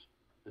consciousness,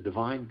 the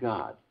divine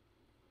God,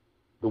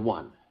 the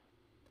one.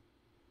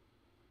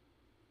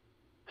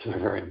 So they're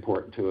very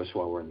important to us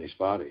while we're in these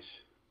bodies.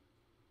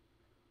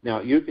 Now,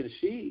 you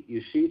see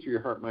through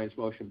your heart, mind's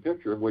motion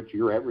picture, of which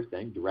you're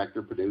everything,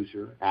 director,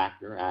 producer,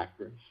 actor,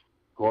 actress,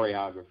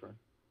 choreographer.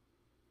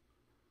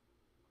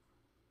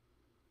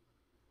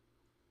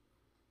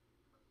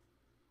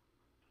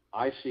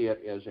 I see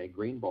it as a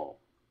green ball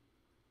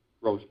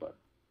rosebud.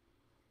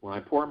 When I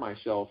pour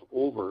myself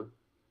over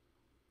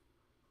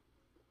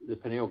the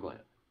pineal gland,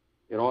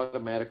 it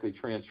automatically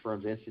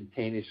transforms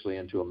instantaneously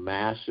into a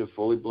massive,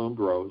 fully bloomed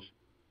rose,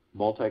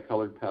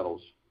 multicolored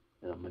petals,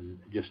 and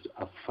just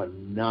a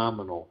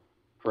phenomenal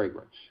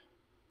fragrance.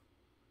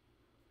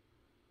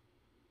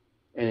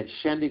 And it's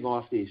sending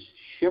off these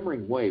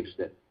shimmering waves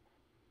that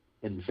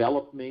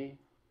envelop me,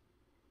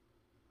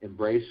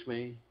 embrace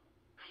me,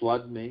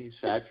 flood me,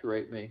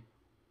 saturate me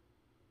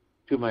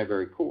to my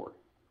very core.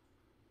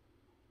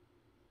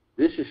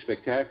 This is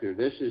spectacular.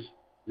 This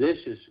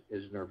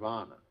is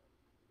nirvana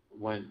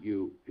when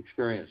you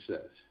experience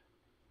this.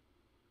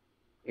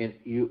 And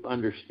you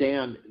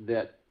understand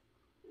that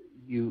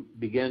you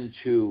begin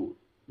to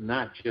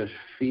not just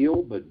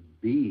feel, but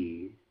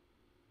be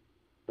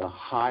the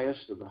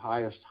highest of the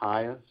highest,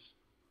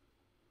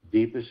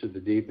 deepest of the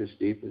deepest,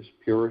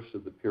 purest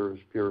of the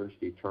purest,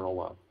 eternal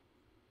love.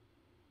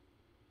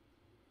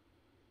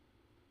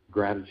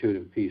 Gratitude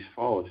and peace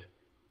follows.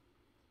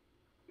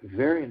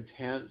 Very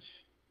intense,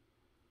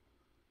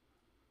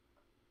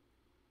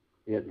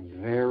 yet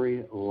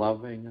very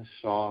loving,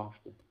 soft,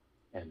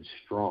 and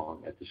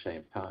strong at the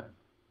same time.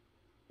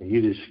 And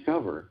you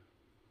discover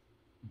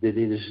that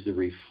it is the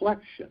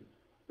reflection,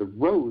 the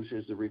rose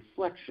is the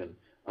reflection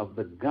of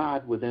the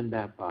God within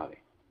that body.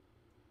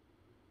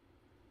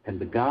 And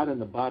the God in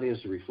the body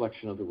is the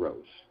reflection of the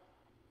rose.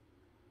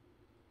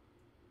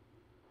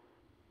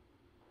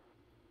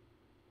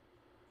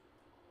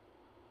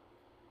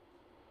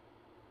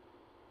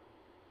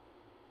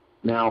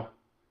 Now,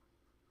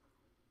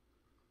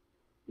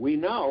 we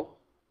know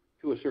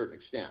to a certain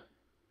extent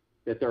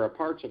that there are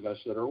parts of us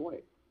that are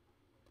awake.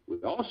 We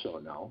also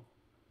know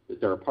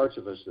that there are parts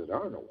of us that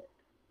aren't awake.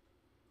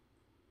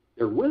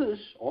 They're with us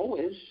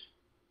always,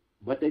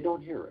 but they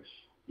don't hear us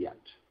yet.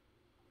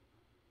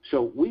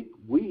 So we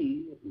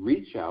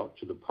reach out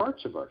to the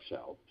parts of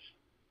ourselves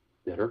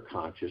that are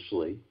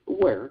consciously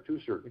aware to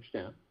a certain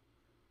extent.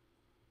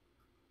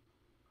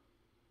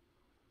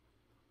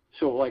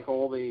 So like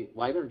all the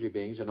light energy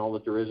beings and all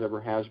that there is, ever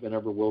has been,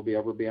 ever will be,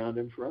 ever beyond,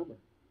 and forever.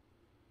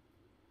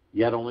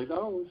 Yet only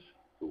those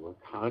who are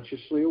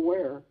consciously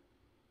aware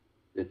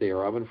that they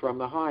are of and from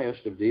the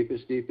highest of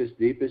deepest,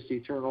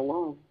 eternal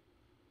love,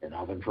 and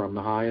of and from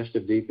the highest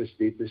of deepest,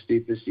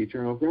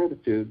 eternal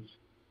gratitudes,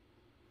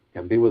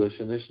 can be with us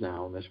in this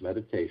now, in this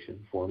meditation,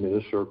 forming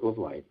the circle of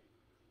light,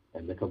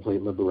 and the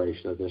complete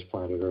liberation of this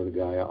planet Earth,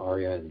 Gaia,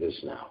 Arya, in this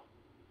now.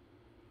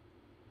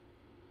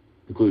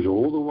 Includes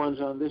all the ones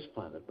on this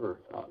planet, Earth,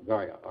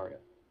 Gaia, Arya.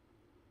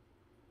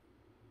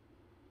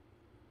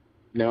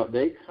 Now,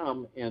 they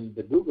come in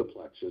the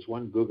Gugaplexes.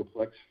 One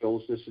Gugaplex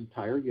fills this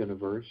entire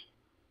universe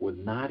with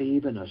not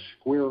even a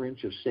square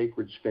inch of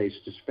sacred space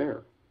to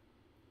spare.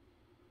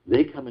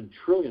 They come in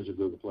trillions of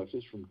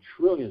Gugaplexes from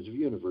trillions of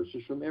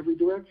universes from every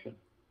direction.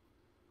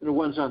 And the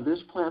ones on this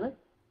planet,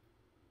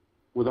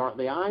 with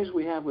the eyes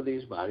we have with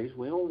these bodies,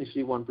 we only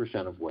see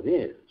 1% of what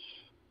is.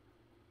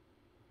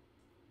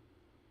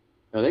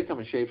 Now, they come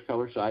in shapes,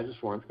 colors, sizes,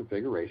 forms,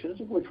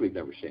 configurations, of which we've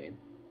never seen.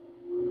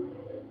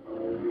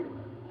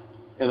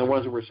 And the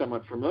ones that we're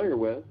somewhat familiar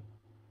with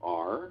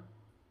are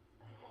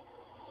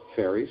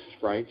fairies,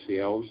 sprites, the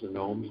elves, the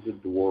gnomes, the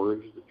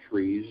dwarves, the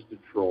trees, the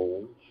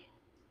trolls,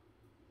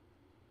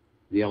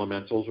 the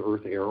elementals,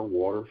 earth, air,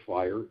 water,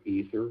 fire,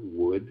 ether,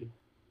 wood,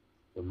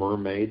 the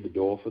mermaid, the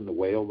dolphin, the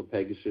whale, the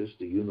pegasus,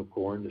 the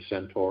unicorn, the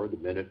centaur, the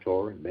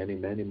minotaur, and many,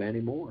 many,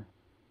 many more.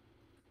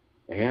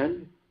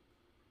 And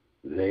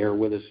they are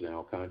with us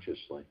now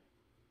consciously.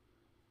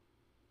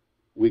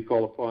 We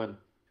call upon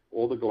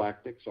all the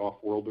galactics,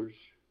 off-worlders,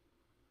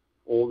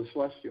 all the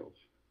celestials.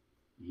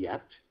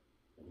 Yet,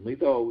 only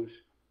those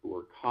who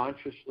are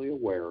consciously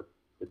aware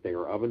that they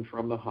are of and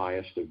from the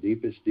highest of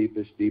deepest,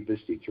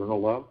 eternal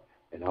love,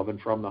 and of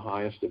and from the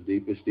highest of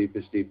deepest,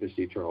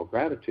 eternal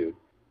gratitude,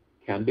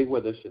 can be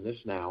with us in this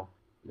now,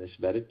 in this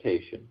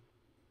meditation,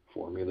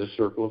 forming the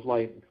circle of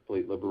light and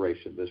complete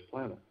liberation of this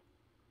planet.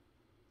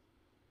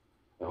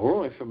 Now, we're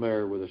only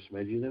familiar with a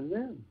smidgen of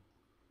them.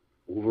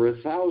 Over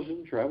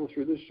 1,000 travel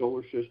through the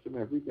solar system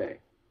every day.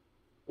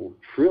 Or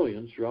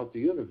trillions throughout the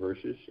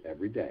universes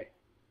every day.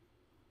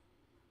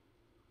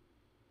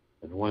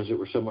 And the ones that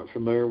we're somewhat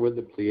familiar with,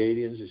 the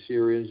Pleiadians, the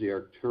Sirians, the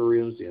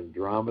Arcturians, the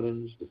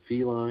Andromedans, the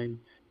Feline,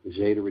 the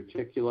Zeta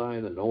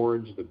Reticuli, the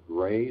Nords, the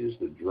Greys,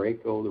 the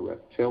Draco, the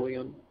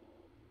Reptilian,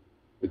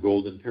 the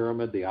Golden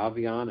Pyramid, the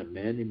Avian, and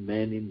many,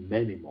 many,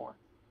 many more.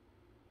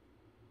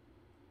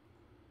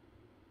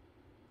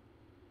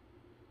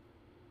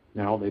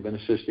 Now, they've been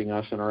assisting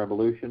us in our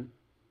evolution,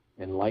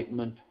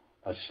 enlightenment,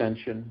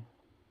 ascension,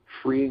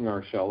 freeing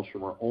ourselves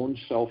from our own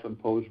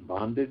self-imposed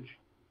bondage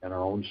and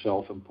our own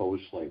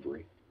self-imposed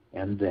slavery.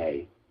 And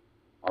they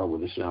are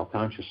with us now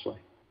consciously.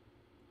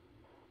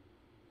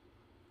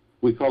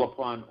 We call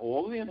upon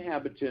all the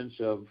inhabitants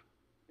of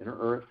inner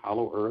earth,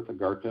 hollow earth,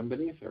 Agartha, and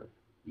beneath earth.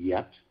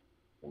 Yet,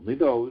 only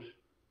those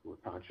who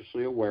are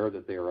consciously aware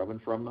that they are of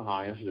and from the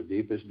highest of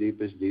deepest,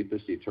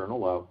 eternal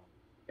love,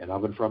 and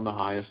of and from the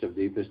highest of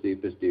deepest,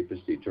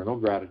 eternal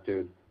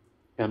gratitude,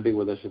 can be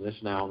with us in this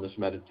now, in this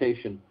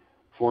meditation,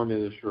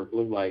 forming the circle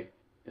of light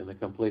and the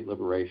complete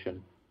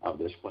liberation of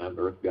this planet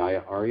Earth,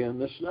 Gaia, Arya,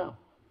 and this now.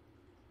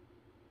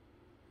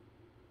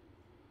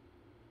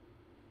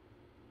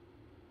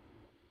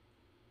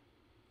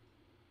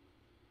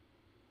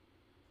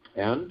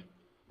 And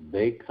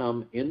they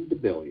come into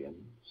billions,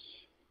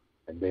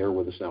 and they are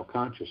with us now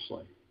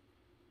consciously.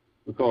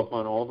 We call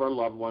upon all of our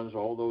loved ones,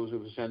 all those who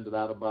have ascended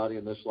out of body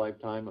in this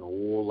lifetime and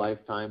all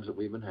lifetimes that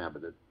we've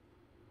inhabited.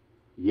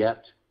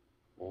 Yet,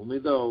 only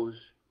those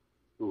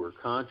who are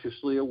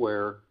consciously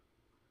aware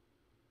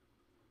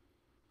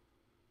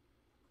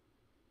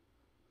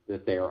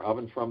that they are of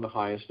and from the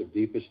highest of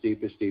deepest,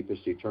 deepest,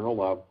 deepest eternal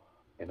love,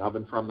 and of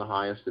and from the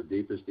highest of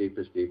deepest,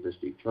 deepest, deepest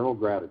eternal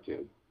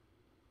gratitude,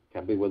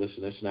 can be with us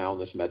in this now, in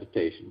this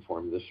meditation,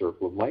 forming the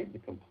circle of light and the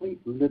complete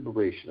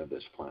liberation of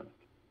this planet.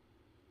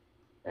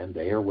 And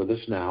they are with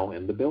us now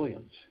in the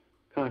billions,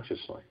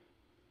 consciously.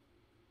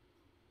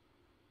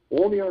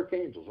 All the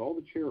archangels, all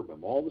the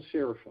cherubim, all the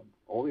seraphim,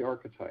 all the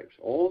archetypes,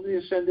 all the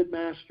ascended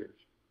masters,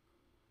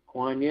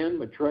 Kuan Yin,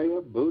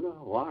 Maitreya, Buddha,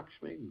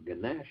 Lakshmi,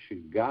 Ganesh,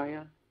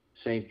 Gaia,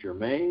 Saint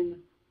Germain,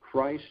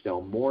 Christ,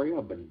 El Morya,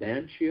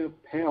 Abundantia,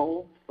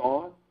 Pel,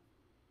 Thoth,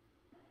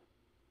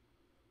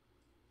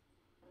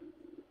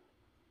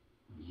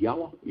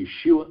 Yahweh,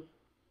 Yeshua,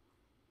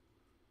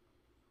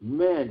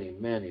 many,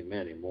 many,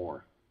 many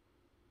more.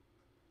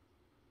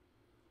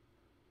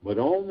 But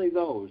only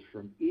those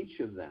from each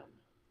of them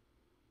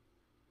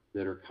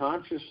that are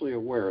consciously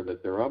aware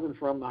that they're of and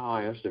from the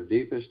highest of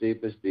deepest,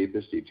 deepest,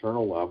 deepest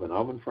eternal love, and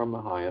of and from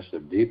the highest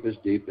of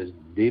deepest, deepest,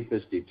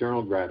 deepest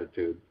eternal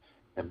gratitude,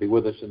 and be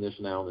with us in this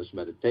now, in this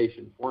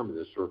meditation, forming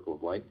this circle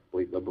of light,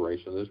 complete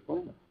liberation of this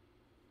planet.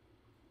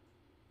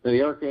 Now,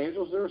 the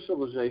archangels, they're a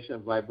civilization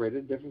that vibrated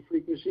at a different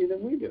frequency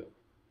than we do.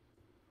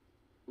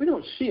 We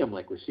don't see them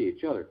like we see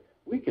each other.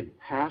 We can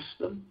pass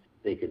them.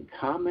 They can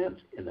comment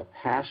in a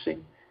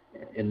passing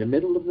in the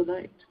middle of the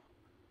night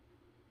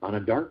on a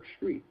dark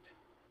street.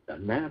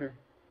 Doesn't matter.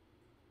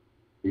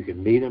 You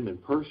can meet them in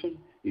person.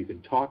 You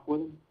can talk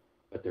with them,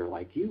 but they're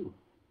like you.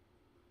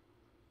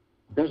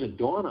 It doesn't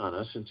dawn on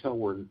us until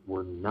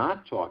we're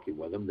not talking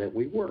with them that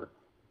we were.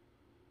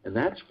 And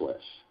that's bliss.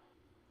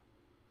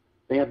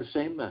 They have the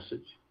same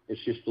message.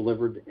 It's just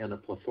delivered in a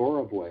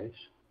plethora of ways.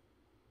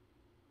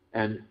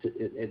 And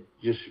it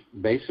just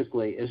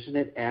basically, isn't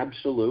it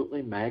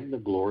absolutely magna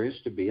glorious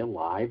to be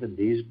alive in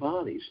these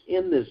bodies,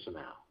 in this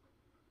now?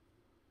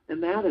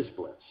 And that is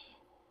bliss.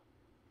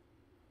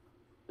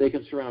 They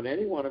can surround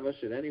any one of us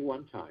at any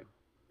one time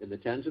in the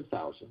tens of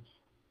thousands.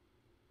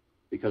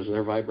 Because of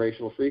their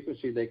vibrational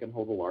frequency, they can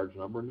hold a large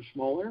number in a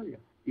small area.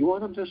 You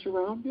want them to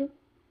surround you?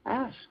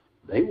 Ask.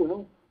 They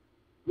will.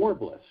 More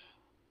bliss.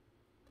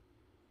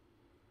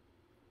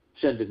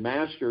 Ascended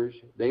masters,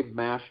 they've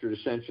mastered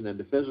ascension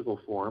into physical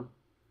form,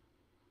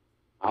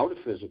 out of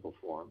physical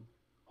form,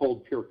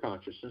 hold pure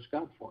consciousness,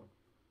 God form.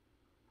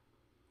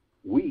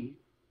 We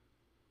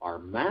are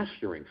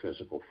mastering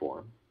physical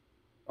form,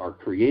 are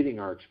creating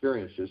our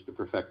experiences to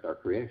perfect our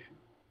creation.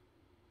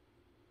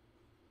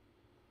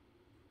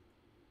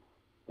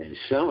 And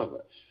some of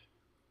us,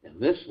 in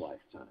this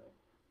lifetime,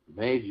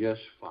 may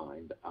just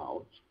find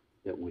out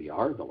that we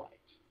are the light.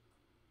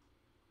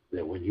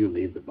 That when you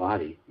leave the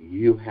body,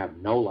 you have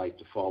no light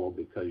to follow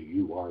because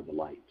you are the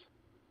light.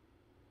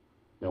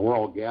 Now we're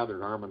all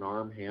gathered arm in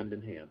arm, hand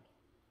in hand,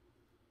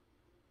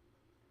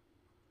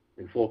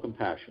 in full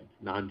compassion,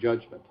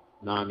 non-judgment,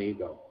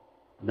 non-ego,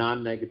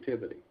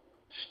 non-negativity,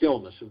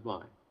 stillness of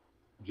mind,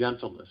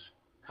 gentleness,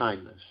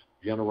 kindness,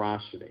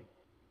 generosity,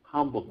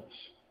 humbleness,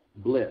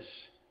 bliss,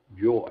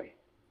 joy,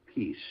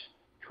 peace,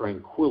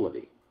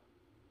 tranquility,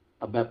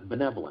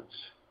 benevolence,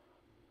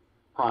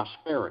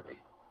 prosperity,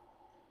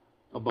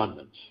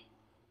 abundance.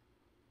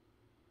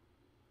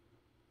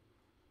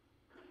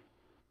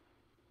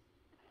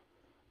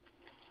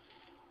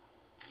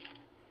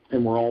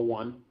 And we're all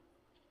one,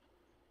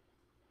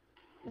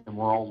 and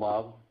we're all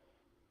love,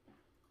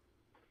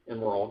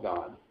 and we're all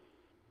God.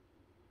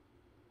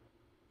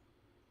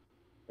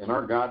 And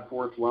our God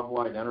force love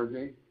light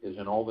energy is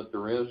in all that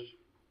there is,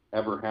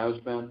 ever has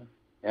been,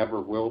 ever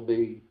will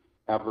be,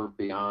 ever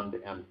beyond,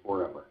 and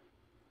forever.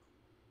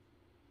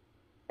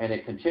 And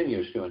it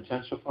continues to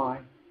intensify,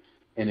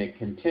 and it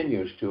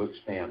continues to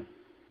expand.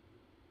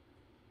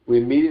 We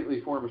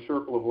immediately form a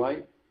circle of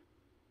light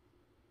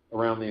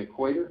around the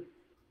equator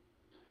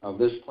of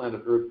this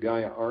planet Earth,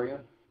 Gaia,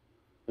 Arya,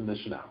 and this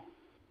now.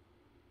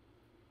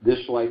 This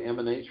light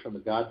emanates from the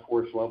God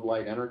Force Love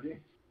Light energy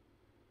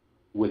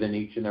within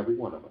each and every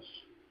one of us.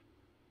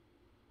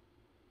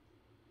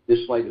 This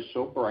light is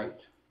so bright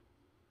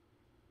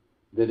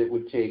that it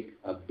would take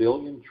 1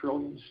 billion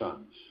trillion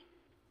suns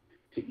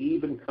to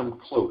even come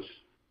close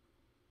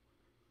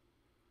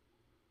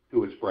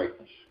to its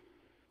brightness.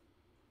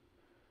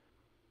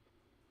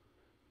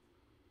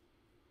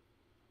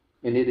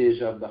 And it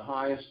is of the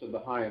highest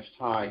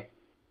high,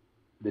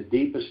 the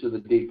deepest of the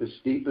deepest,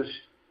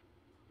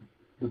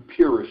 the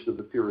purest of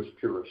the purest,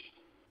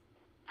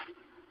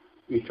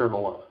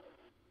 eternal love.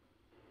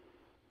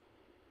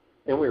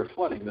 And we are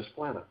flooding this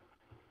planet.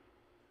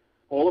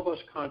 All of us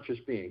conscious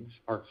beings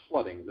are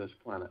flooding this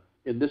planet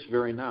in this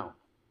very now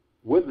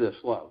with this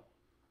love.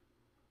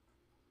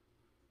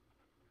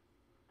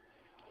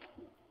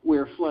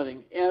 We're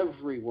flooding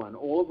everyone,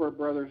 all of our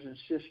brothers and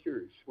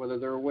sisters, whether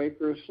they're awake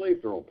or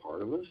asleep, they're all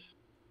part of us.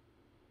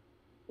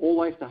 All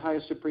life, the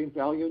highest supreme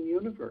value in the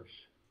universe.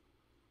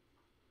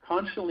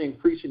 Constantly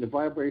increasing the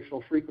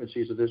vibrational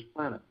frequencies of this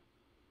planet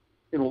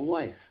in all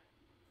life.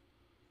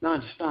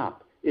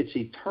 Non-stop. It's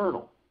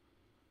eternal.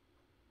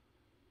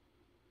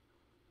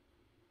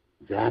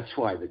 That's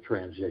why the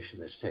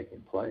transition is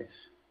taking place.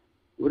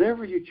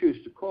 Whatever you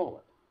choose to call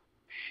it,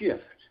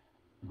 shift,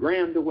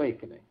 grand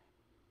awakening,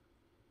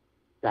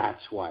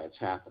 that's why it's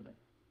happening.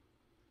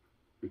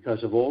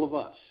 Because of all of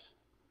us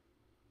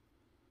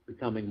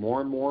becoming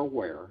more and more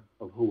aware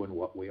of who and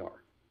what we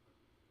are.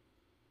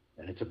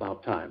 And it's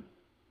about time.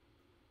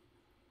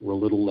 We're a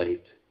little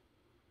late,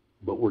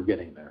 but we're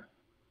getting there.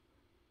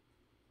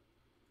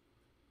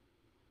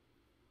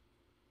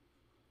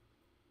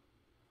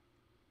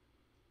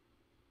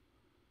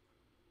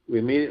 We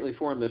immediately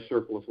form this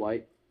circle of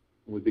light,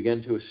 and we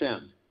begin to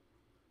ascend.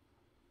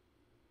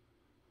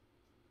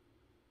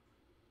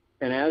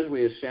 And as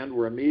we ascend,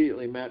 we're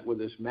immediately met with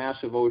this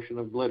massive ocean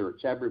of glitter.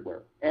 It's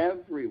everywhere,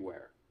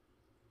 everywhere.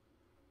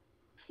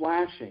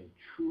 Flashing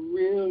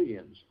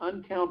trillions,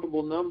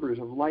 uncountable numbers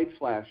of light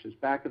flashes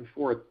back and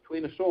forth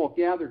between us all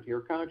gathered here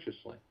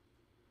consciously.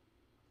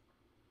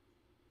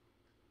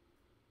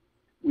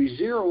 We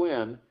zero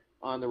in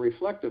on the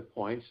reflective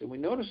points, and we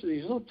notice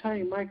these little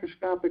tiny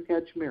microscopic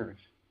etch mirrors.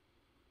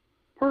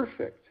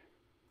 Perfect.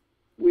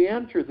 We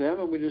enter them,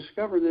 and we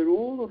discover that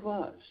all of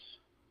us,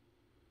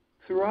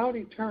 throughout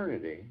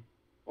eternity,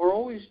 are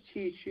always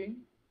teaching,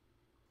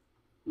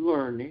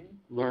 learning,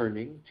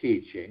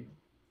 teaching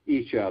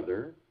each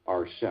other,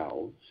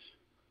 ourselves.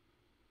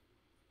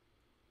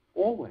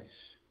 Always.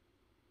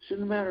 So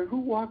no matter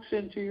who walks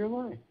into your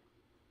life,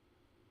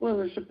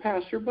 whether it's a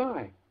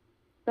passerby,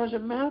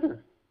 doesn't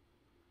matter.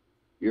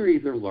 You're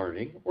either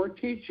learning or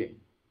teaching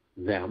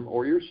them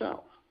or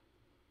yourself.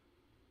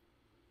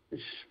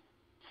 It's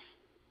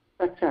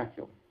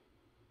spectacular.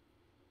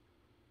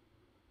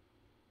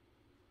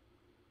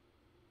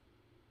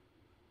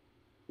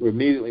 We're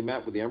immediately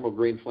met with the emerald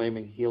green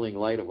flaming healing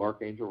light of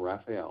Archangel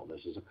Raphael.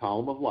 This is a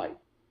column of light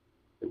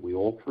that we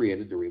all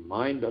created to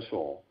remind us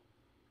all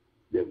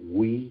that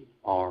we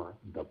are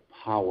the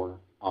power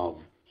of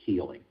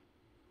healing.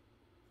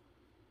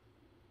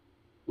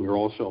 We're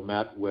also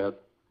met with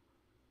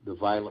the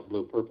violet,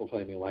 blue, purple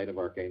flaming light of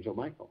Archangel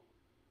Michael.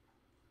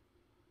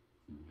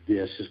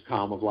 This is a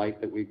column of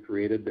light that we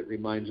created that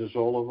reminds us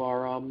all of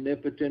our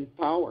omnipotent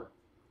power,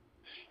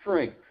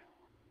 strength,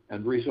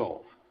 and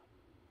resolve.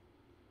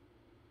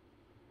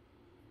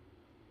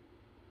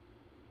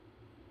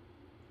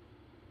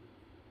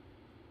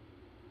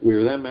 We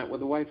are then met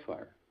with the white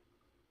fire.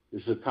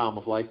 This is a column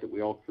of light that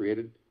we all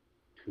created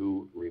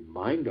to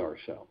remind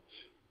ourselves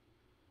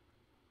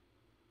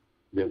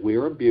that we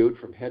are imbued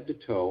from head to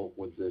toe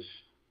with this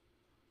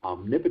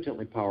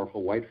omnipotently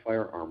powerful white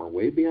fire armor,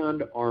 way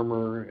beyond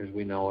armor as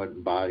we know it,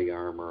 and body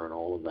armor and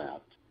all of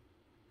that.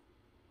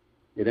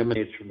 It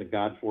emanates from the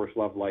God force,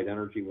 love, light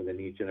energy within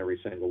each and every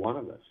single one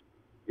of us.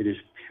 It is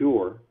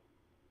pure,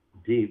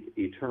 deep,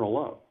 eternal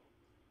love.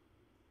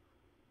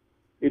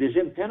 It is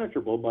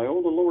impenetrable by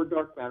all the lower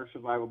dark matter,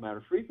 survival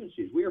matter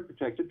frequencies. We are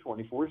protected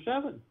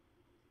 24/7.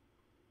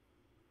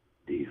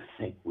 Do you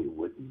think we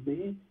wouldn't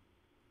be?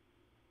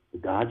 The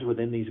gods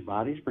within these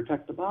bodies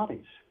protect the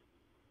bodies.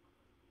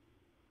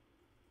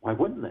 Why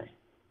wouldn't they?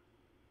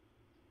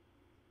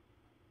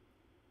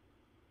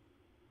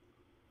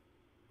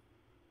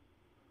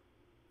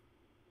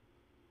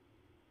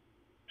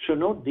 So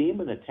no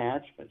demon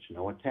attachments,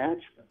 no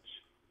attachments,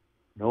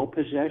 no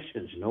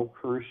possessions, no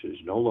curses,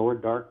 no lower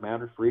dark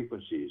matter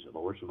frequencies,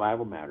 lower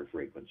survival matter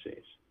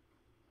frequencies.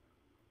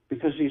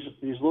 Because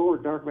these lower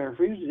dark matter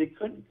frequencies,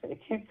 they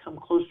can't come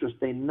close to us.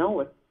 They know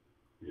it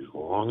as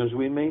long as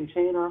we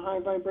maintain our high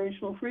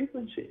vibrational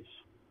frequencies.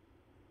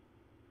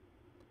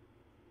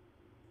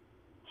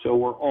 So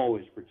we're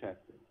always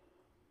protected.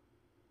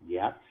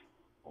 Yet,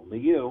 only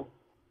you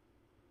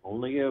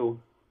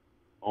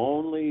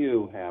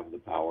have the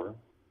power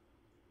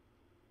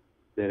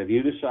that if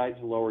you decide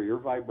to lower your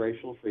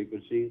vibrational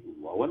frequency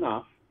low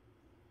enough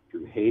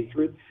through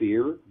hatred,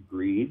 fear,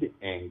 greed,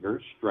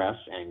 anger, stress,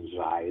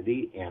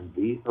 anxiety,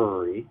 envy,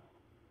 hurry,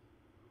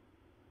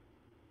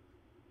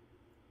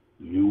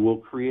 you will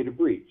create a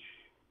breach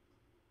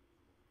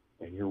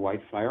in your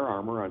white fire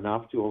armor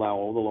enough to allow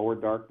all the lower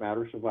dark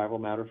matter, survival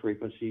matter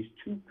frequencies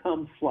to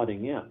come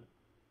flooding in.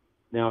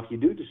 Now, if you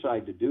do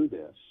decide to do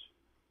this,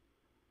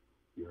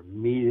 you're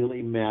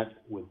immediately met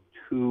with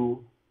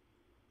two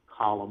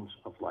columns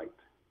of light.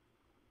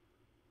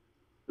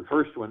 The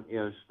first one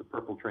is the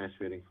purple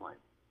transmuting flame.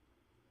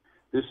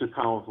 This is a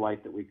column of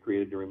light that we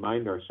created to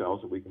remind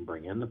ourselves that we can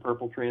bring in the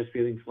purple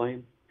transmuting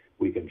flame.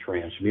 We can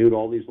transmute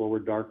all these lower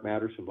dark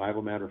matter,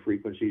 survival matter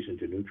frequencies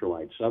into neutral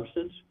light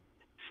substance,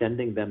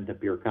 sending them to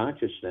pure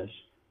consciousness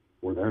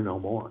where they're no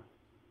more,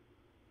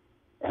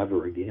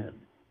 ever again.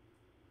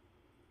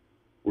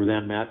 We're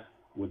then met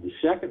with the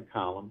second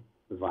column,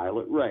 the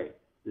violet ray.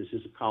 This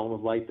is a column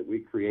of light that we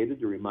created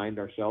to remind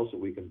ourselves that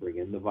we can bring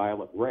in the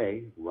violet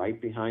ray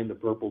right behind the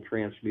purple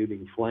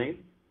transmuting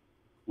flame.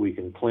 We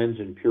can cleanse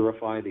and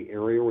purify the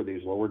area where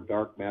these lower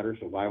dark matter,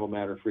 survival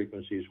matter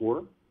frequencies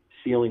were,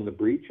 sealing the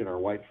breach in our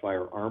white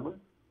fire armor,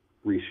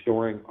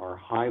 restoring our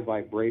high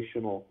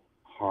vibrational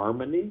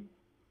harmony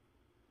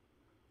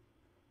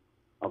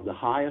of the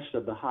highest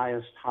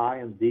high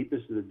and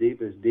deepest of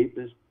the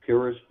deepest,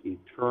 purest,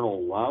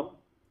 eternal love,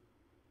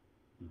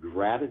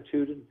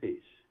 gratitude, and peace.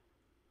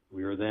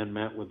 We are then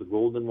met with the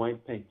golden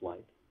white pink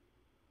light.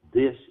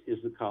 This is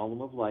the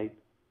column of light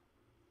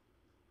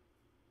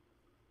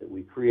that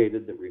we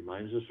created that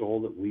reminds us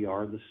all that we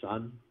are the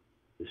sun,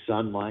 the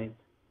sunlight,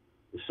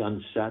 the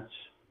sun sets,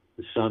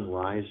 the sun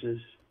rises,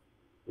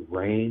 the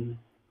rain,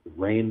 the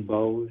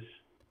rainbows,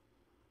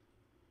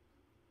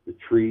 the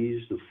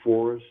trees, the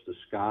forests, the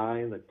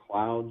sky, the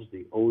clouds,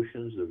 the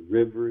oceans, the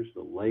rivers,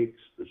 the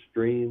lakes, the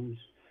streams.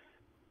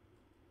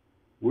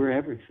 We're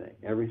everything.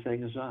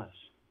 Everything is us.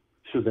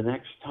 So the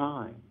next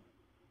time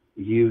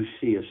you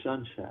see a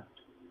sunset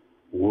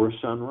or a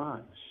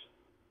sunrise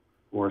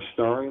or a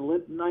starry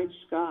lit night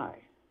sky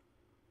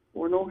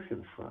or an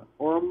ocean front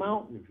or a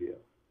mountain view,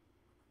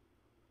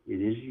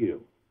 it is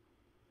you.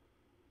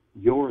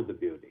 You're the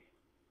beauty.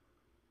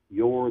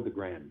 You're the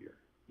grandeur.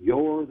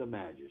 You're the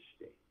majesty.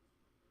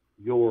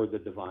 You're the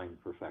divine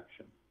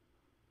perfection.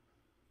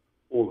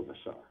 All of us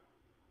are.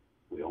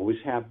 We always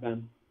have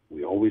been.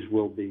 We always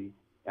will be,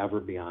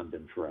 ever, beyond,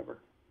 and forever.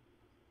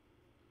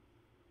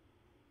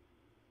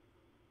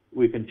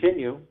 We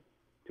continue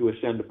to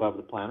ascend above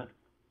the planet.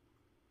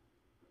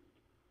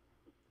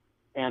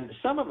 And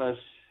some of us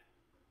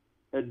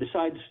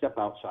decide to step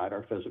outside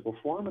our physical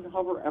form and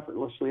hover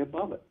effortlessly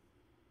above it,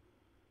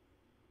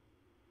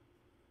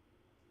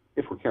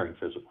 if we're carrying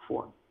physical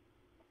form.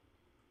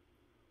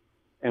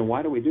 And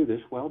why do we do this?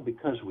 Well,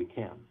 because we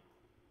can.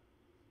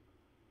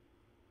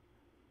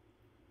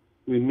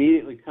 We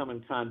immediately come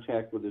in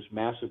contact with this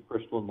massive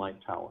crystalline light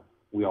tower.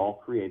 We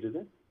all created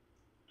it.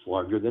 It's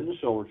larger than the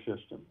solar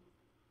system.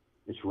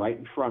 It's right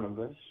in front of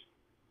us.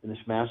 And this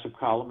massive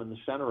column in the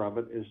center of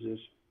it is this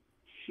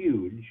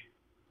huge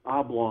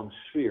oblong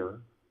sphere.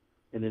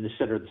 And in the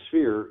center of the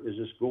sphere is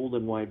this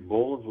golden white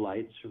bowl of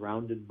light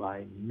surrounded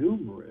by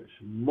numerous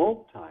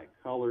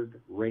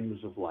multicolored rings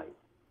of light.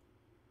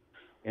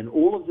 And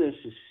all of this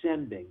is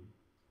sending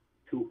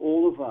to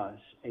all of us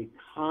a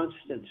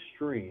constant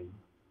stream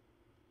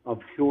of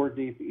pure,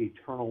 deep,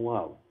 eternal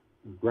love,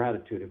 and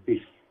gratitude, and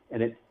peace.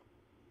 And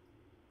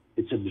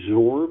it's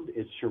absorbed,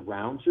 it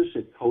surrounds us,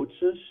 it coats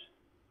us,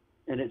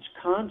 and it's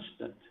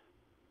constant.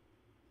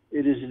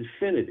 It is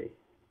infinity.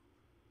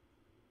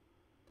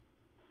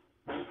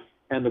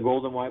 And the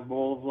golden white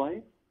bowl of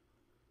light,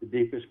 the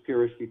deepest,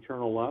 purest,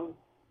 eternal love.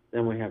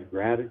 Then we have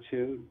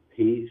gratitude,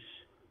 peace,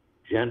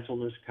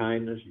 gentleness,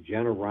 kindness,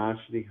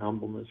 generosity,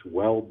 humbleness,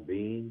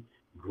 well-being,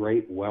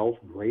 great wealth,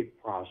 great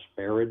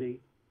prosperity,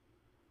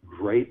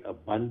 great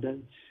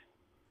abundance.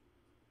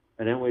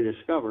 And then we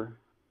discover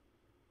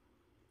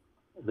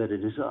that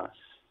it is us,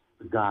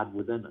 the God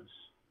within us.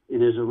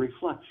 It is a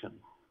reflection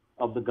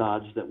of the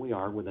gods that we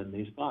are within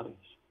these bodies.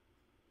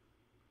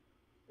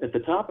 At the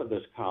top of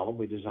this column,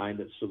 we designed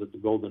it so that the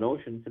golden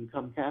ocean can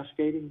come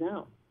cascading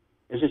down,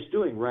 as it's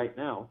doing right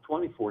now,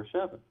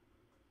 24/7.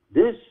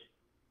 This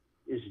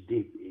is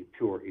deep,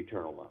 pure,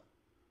 eternal love,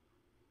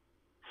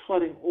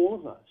 flooding all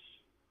of us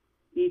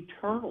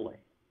eternally,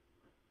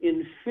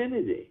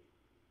 infinity,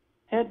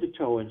 head to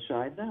toe,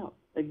 inside and out.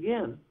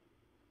 Again,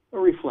 a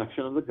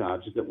reflection of the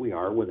gods that we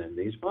are within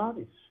these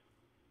bodies.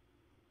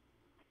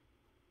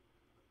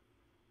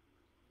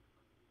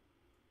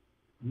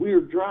 We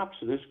are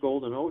drops of this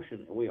golden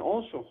ocean, and we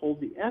also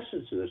hold the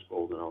essence of this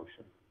golden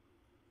ocean.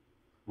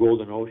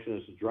 Golden ocean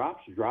is the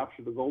drops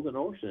are the golden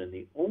ocean, and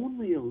the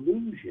only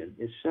illusion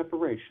is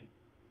separation.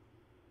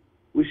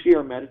 We see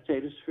our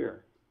meditative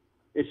sphere.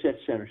 It's that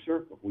center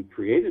circle. We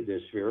created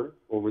this sphere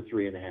over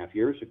 3.5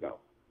 years ago.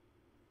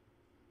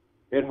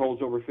 It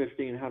holds over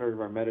 1,500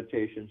 of our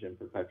meditations in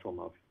perpetual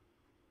motion.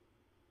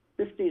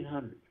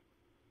 1,500.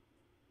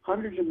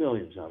 Hundreds of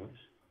millions of us,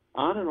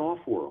 on and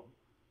off world,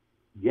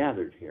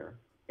 gathered here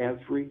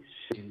every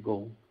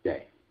single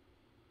day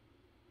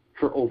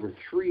for over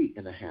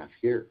 3.5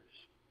 years.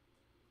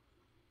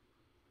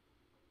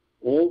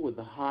 All with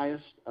the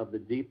highest of the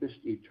deepest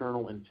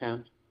eternal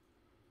intent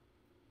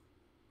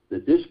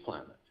that this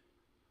planet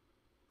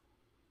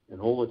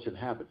and all its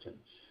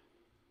inhabitants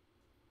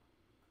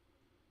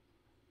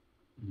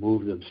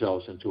move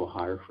themselves into a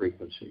higher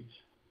frequencies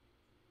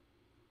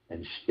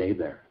and stay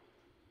there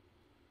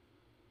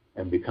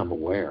and become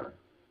aware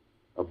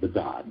of the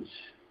gods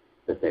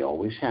that they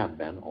always have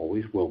been,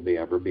 always will be,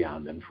 ever,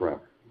 beyond, and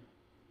forever.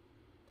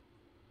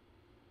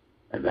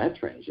 And that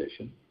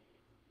transition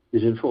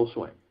is in full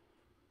swing.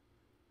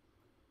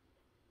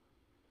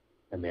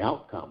 And the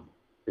outcome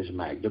is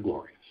magna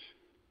glorious.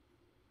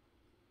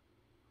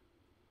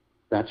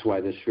 That's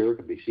why this sphere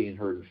can be seen,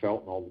 heard, and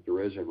felt, and all that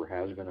there is, ever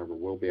has been, ever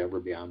will be, ever,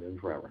 beyond, and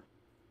forever.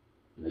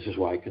 And this is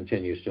why it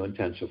continues to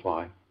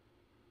intensify,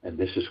 and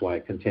this is why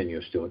it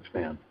continues to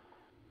expand.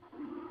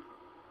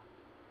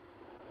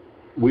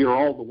 We are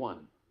all the one.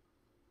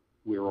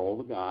 We are all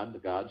the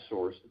God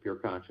source, the pure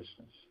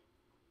consciousness.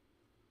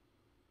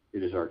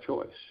 It is our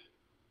choice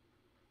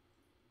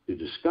to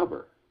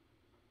discover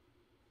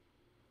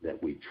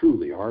that we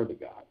truly are the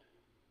God.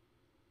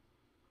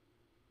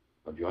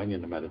 I'll join you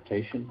in the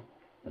meditation,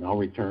 and I'll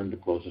return to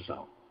close us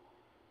out.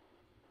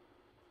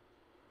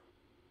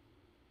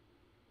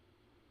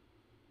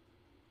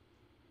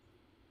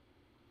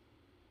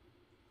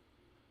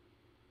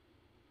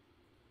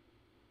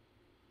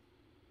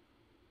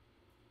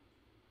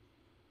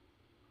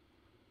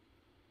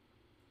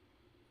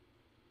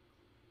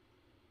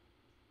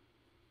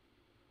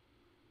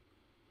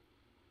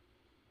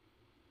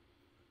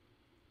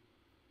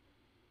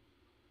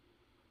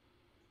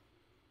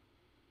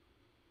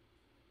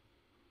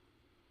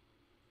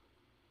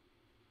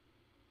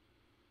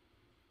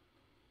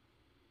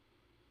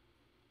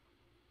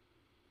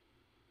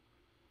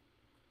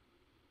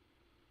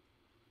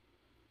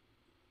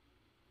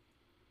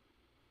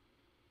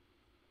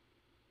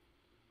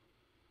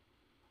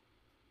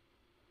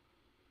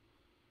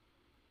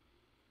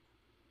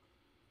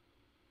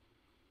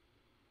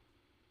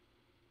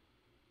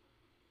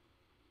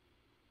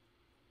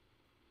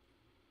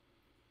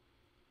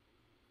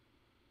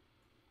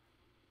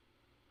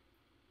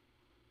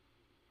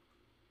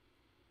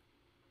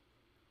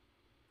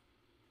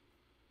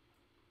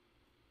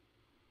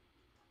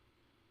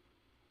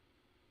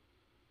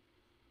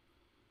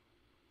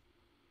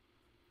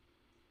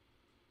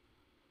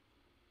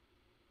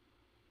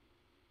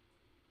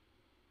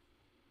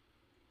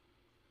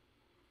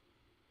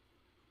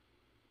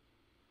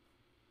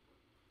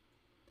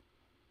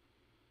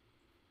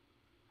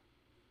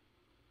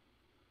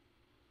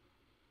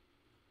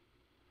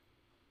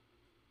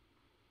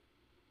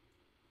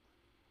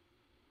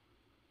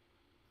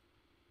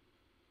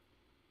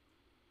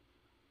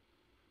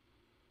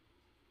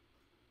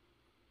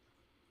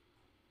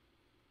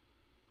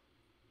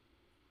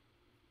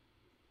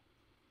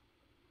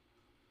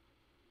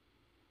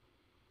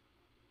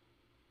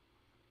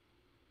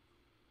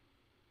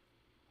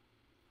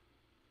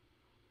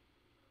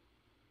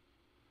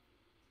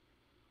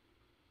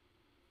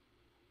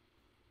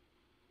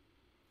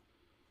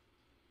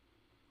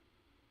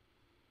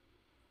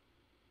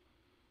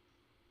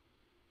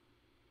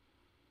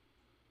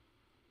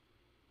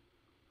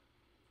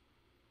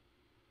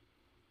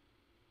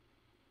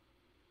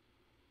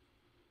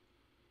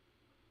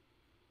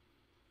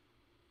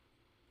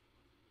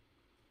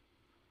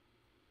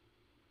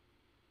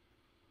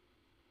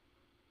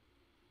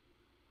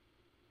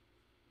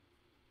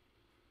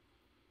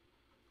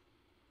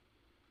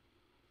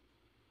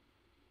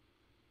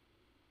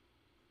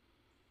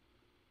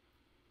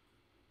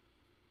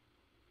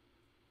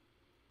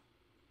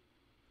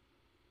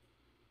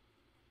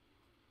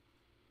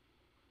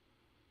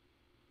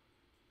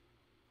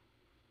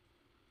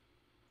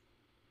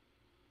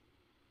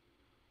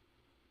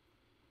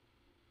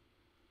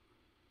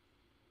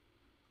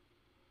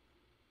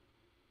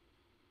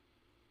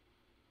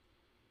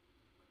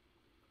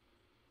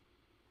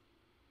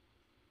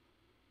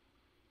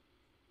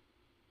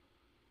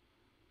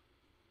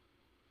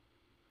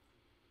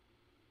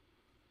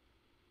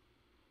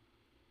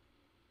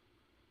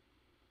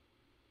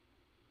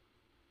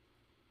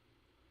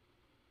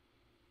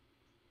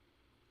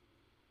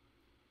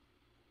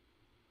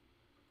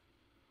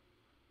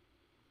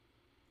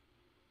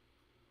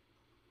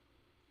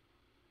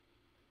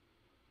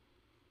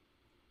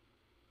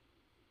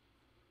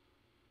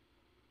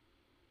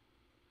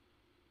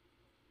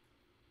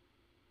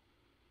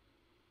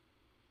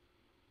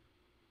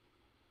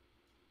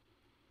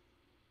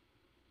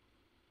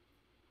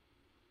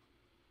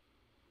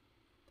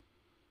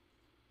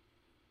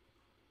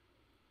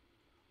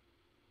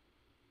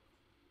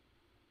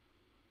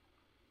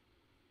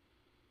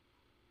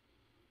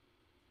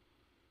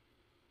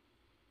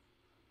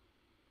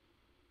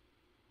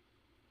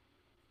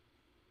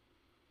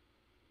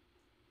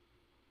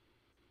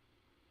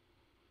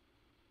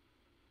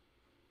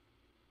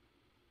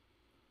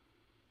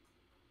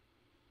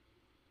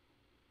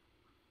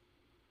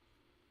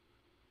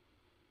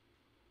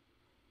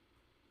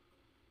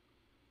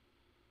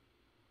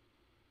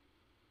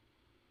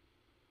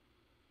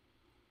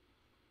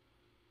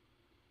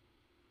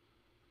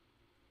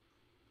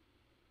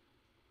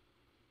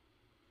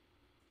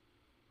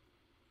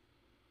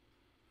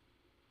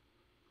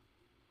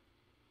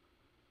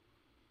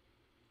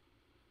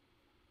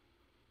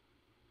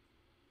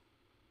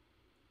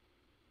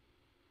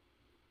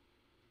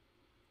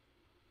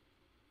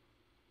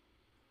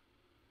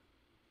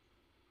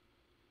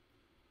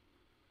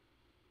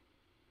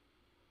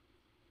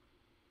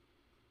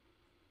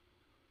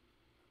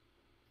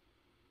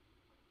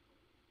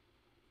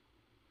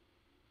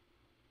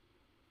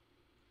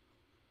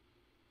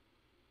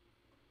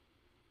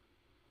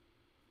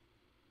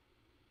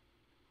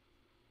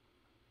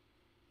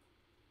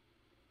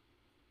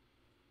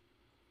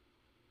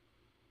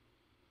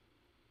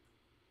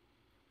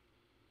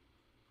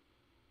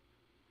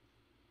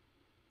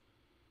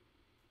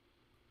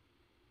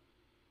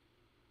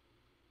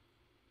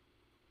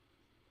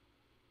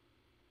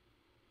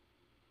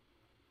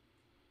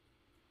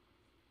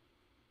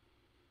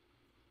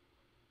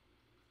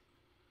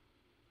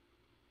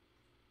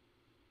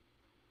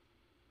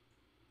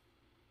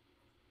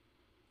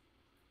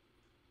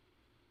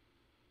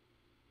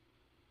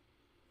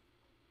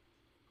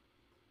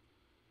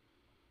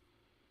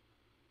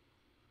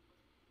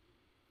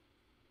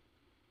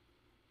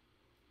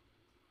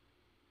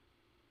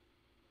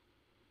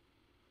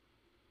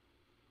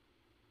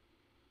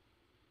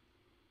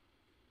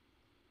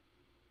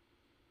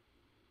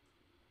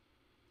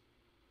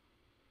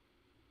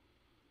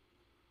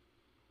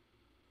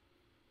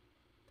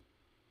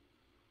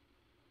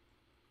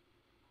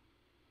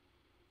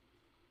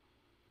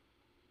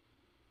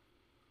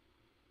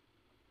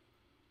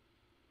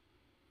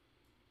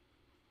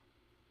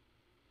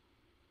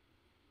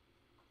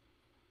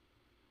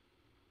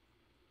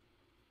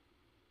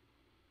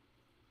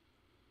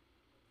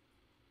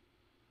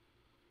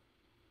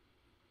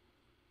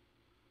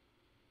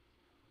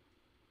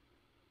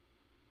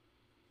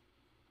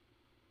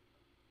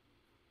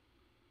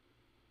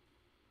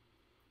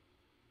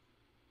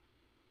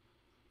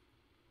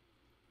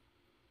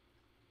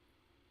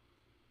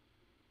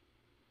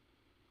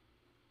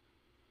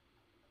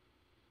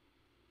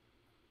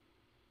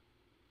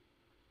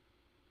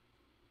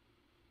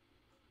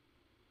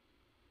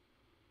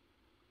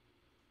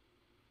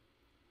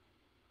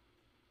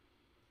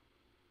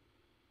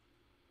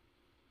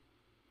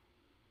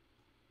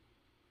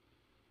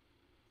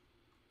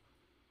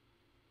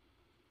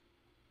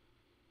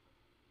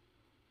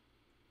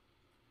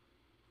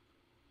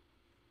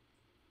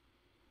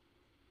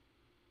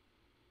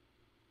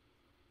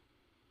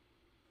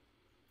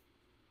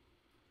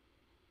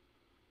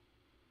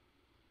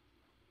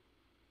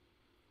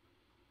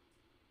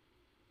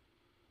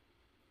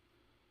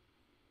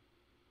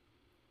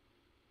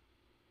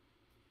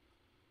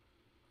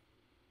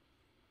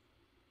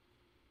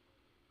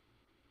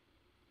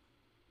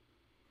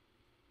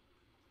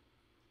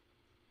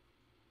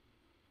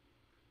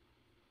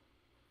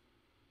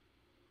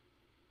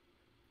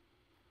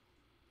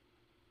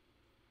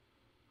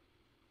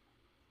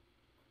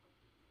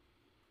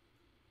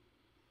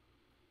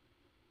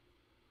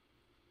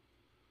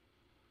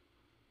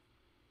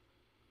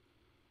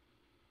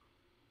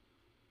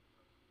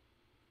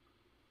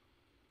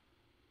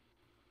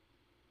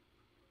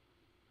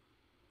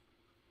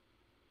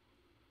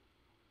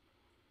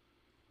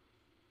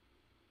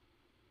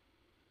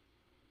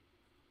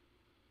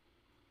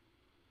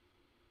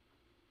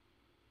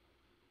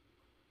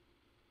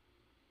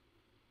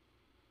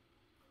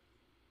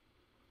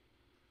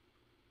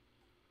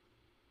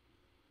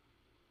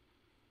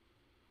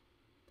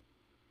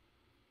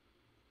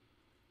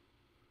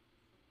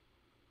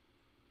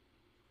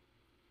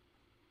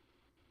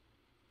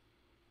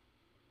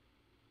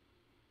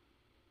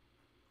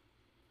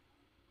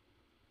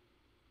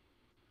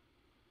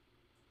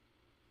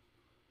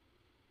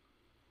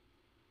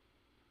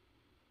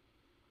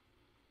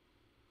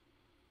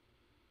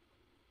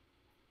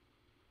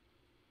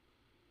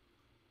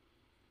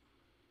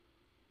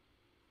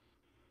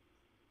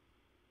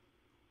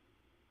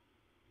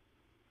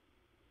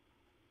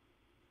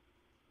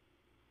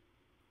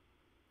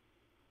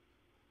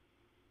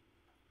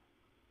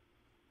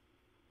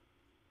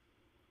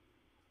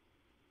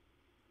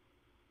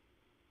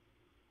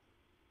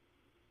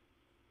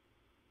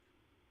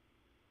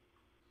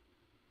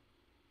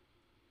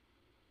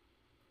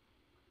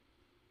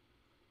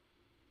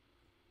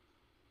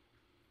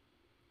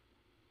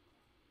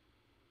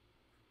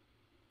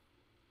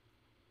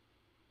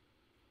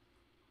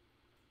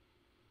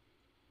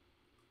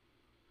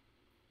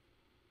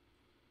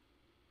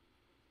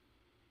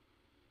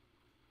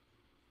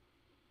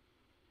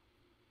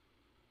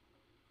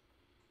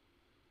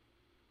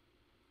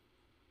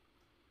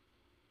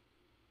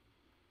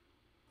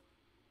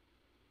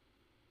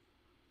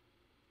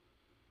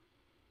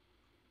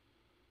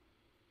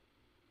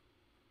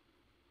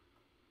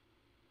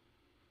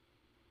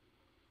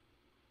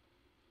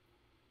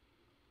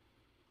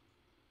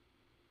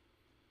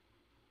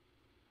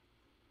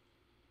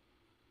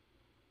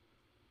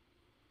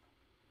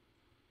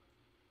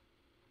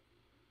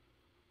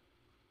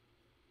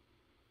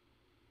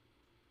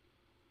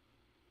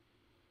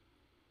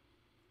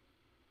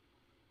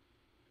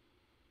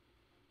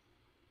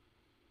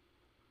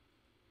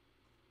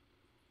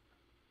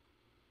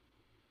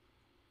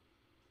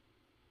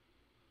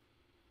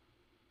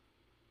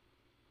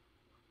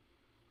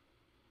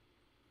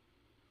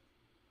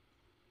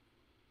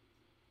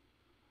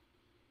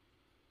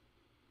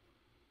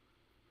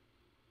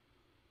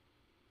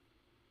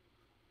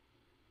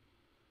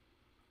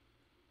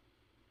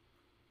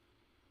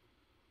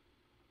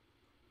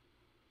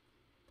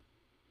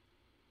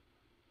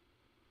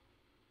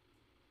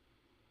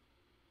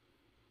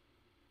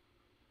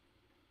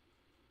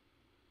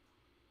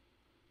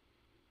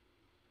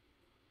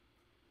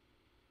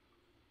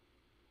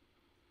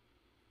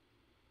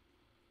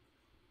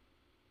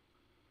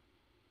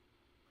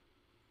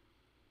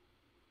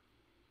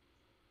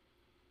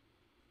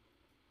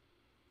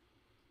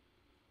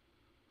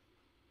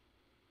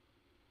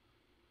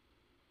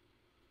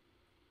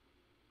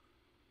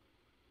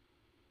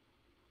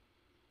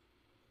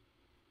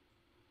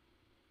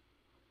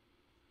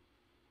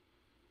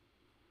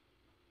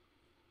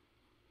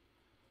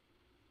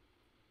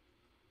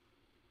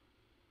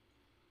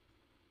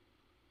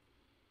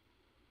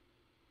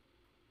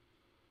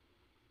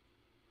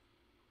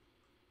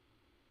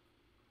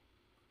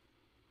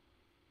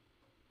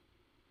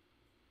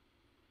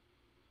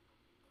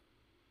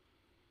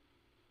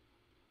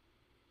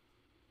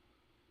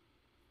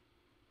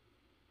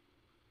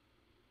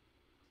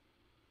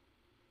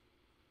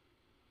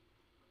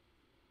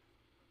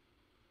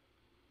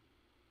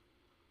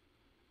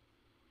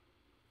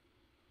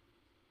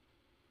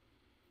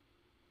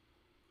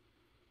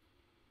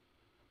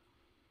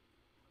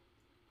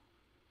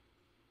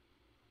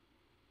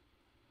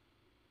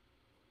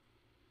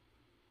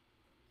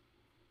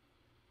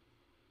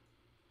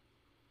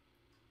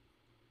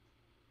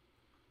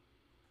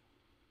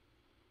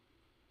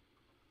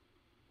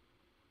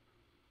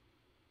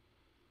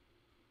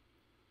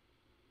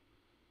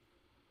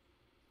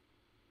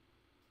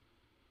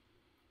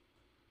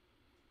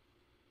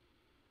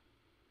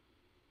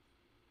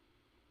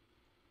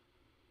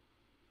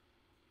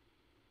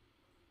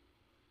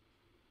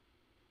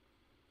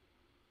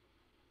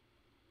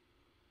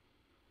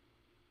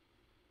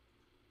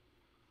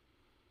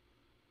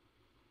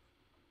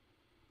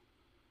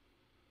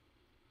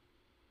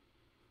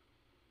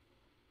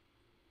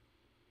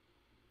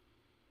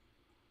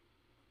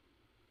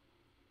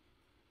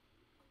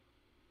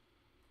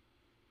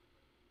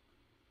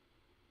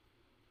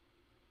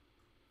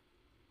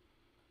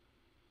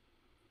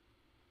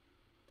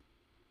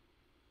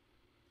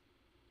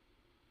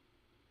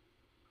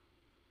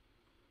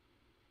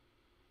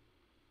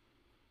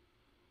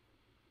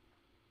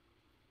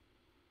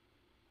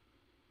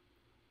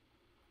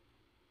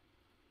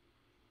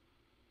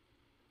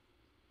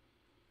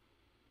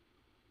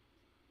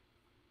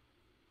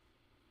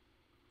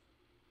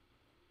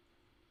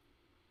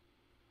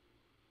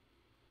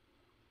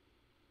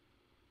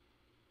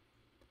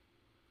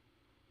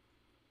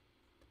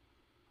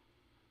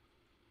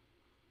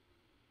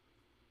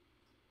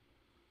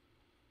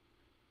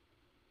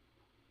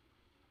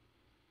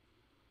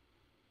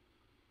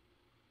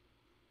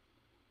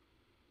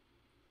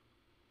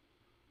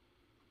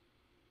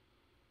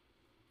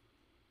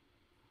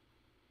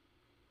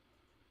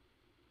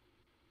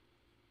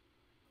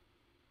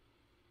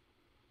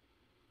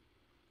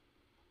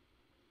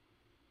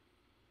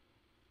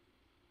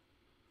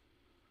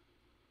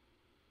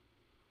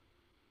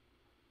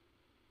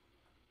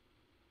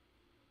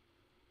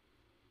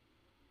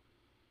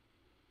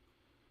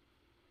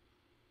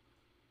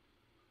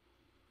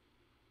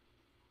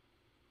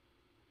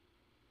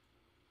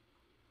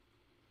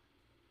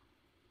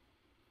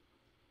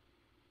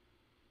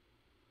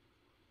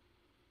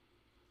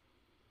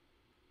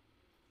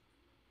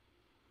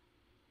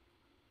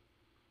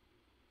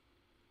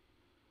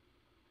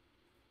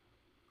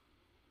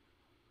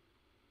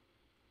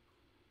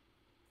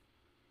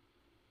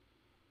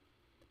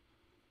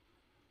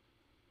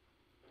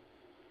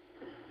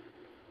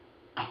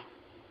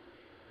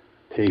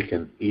 Take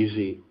an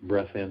easy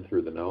breath in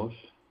through the nose.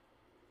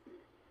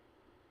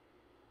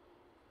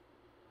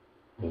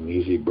 An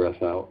easy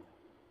breath out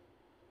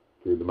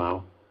through the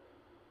mouth.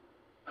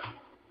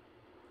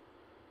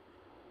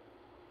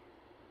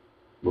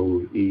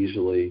 Move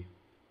easily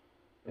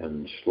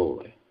and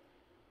slowly.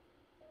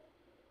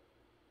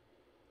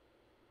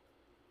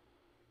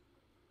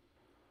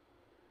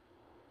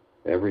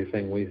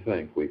 Everything we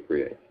think, we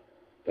create.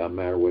 Doesn't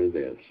matter what it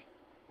is.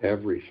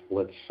 Every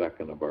split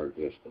second of our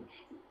existence.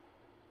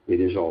 It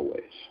is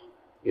always.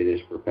 It is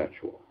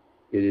perpetual.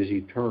 It is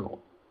eternal.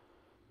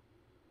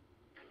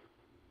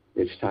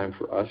 It's time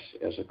for us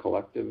as a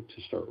collective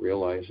to start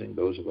realizing,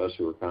 those of us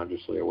who are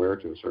consciously aware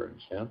to a certain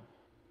extent,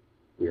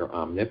 we are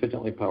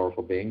omnipotently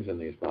powerful beings in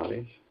these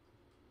bodies.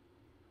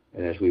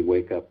 And as we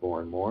wake up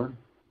more and more,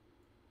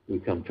 we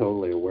become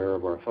totally aware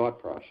of our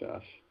thought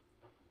process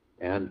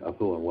and of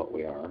who and what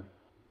we are.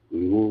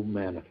 We will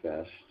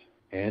manifest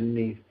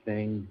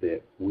anything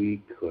that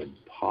we could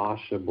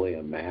possibly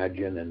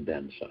imagine and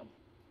then some,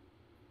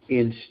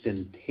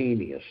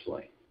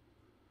 instantaneously.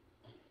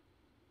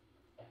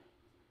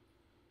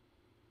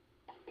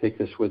 Take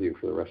this with you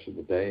for the rest of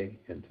the day,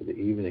 into the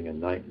evening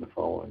and night and the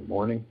following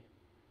morning.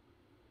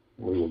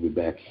 We will be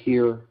back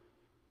here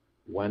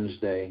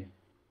Wednesday,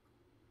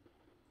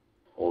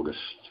 August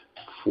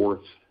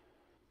 4th,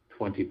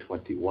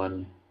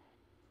 2021,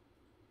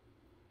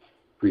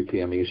 3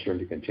 p.m. Eastern,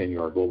 to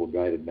continue our global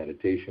guided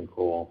meditation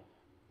call,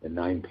 and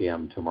 9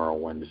 p.m. tomorrow,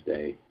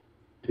 Wednesday,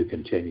 to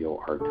continue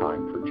our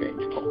Time for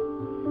Change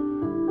call.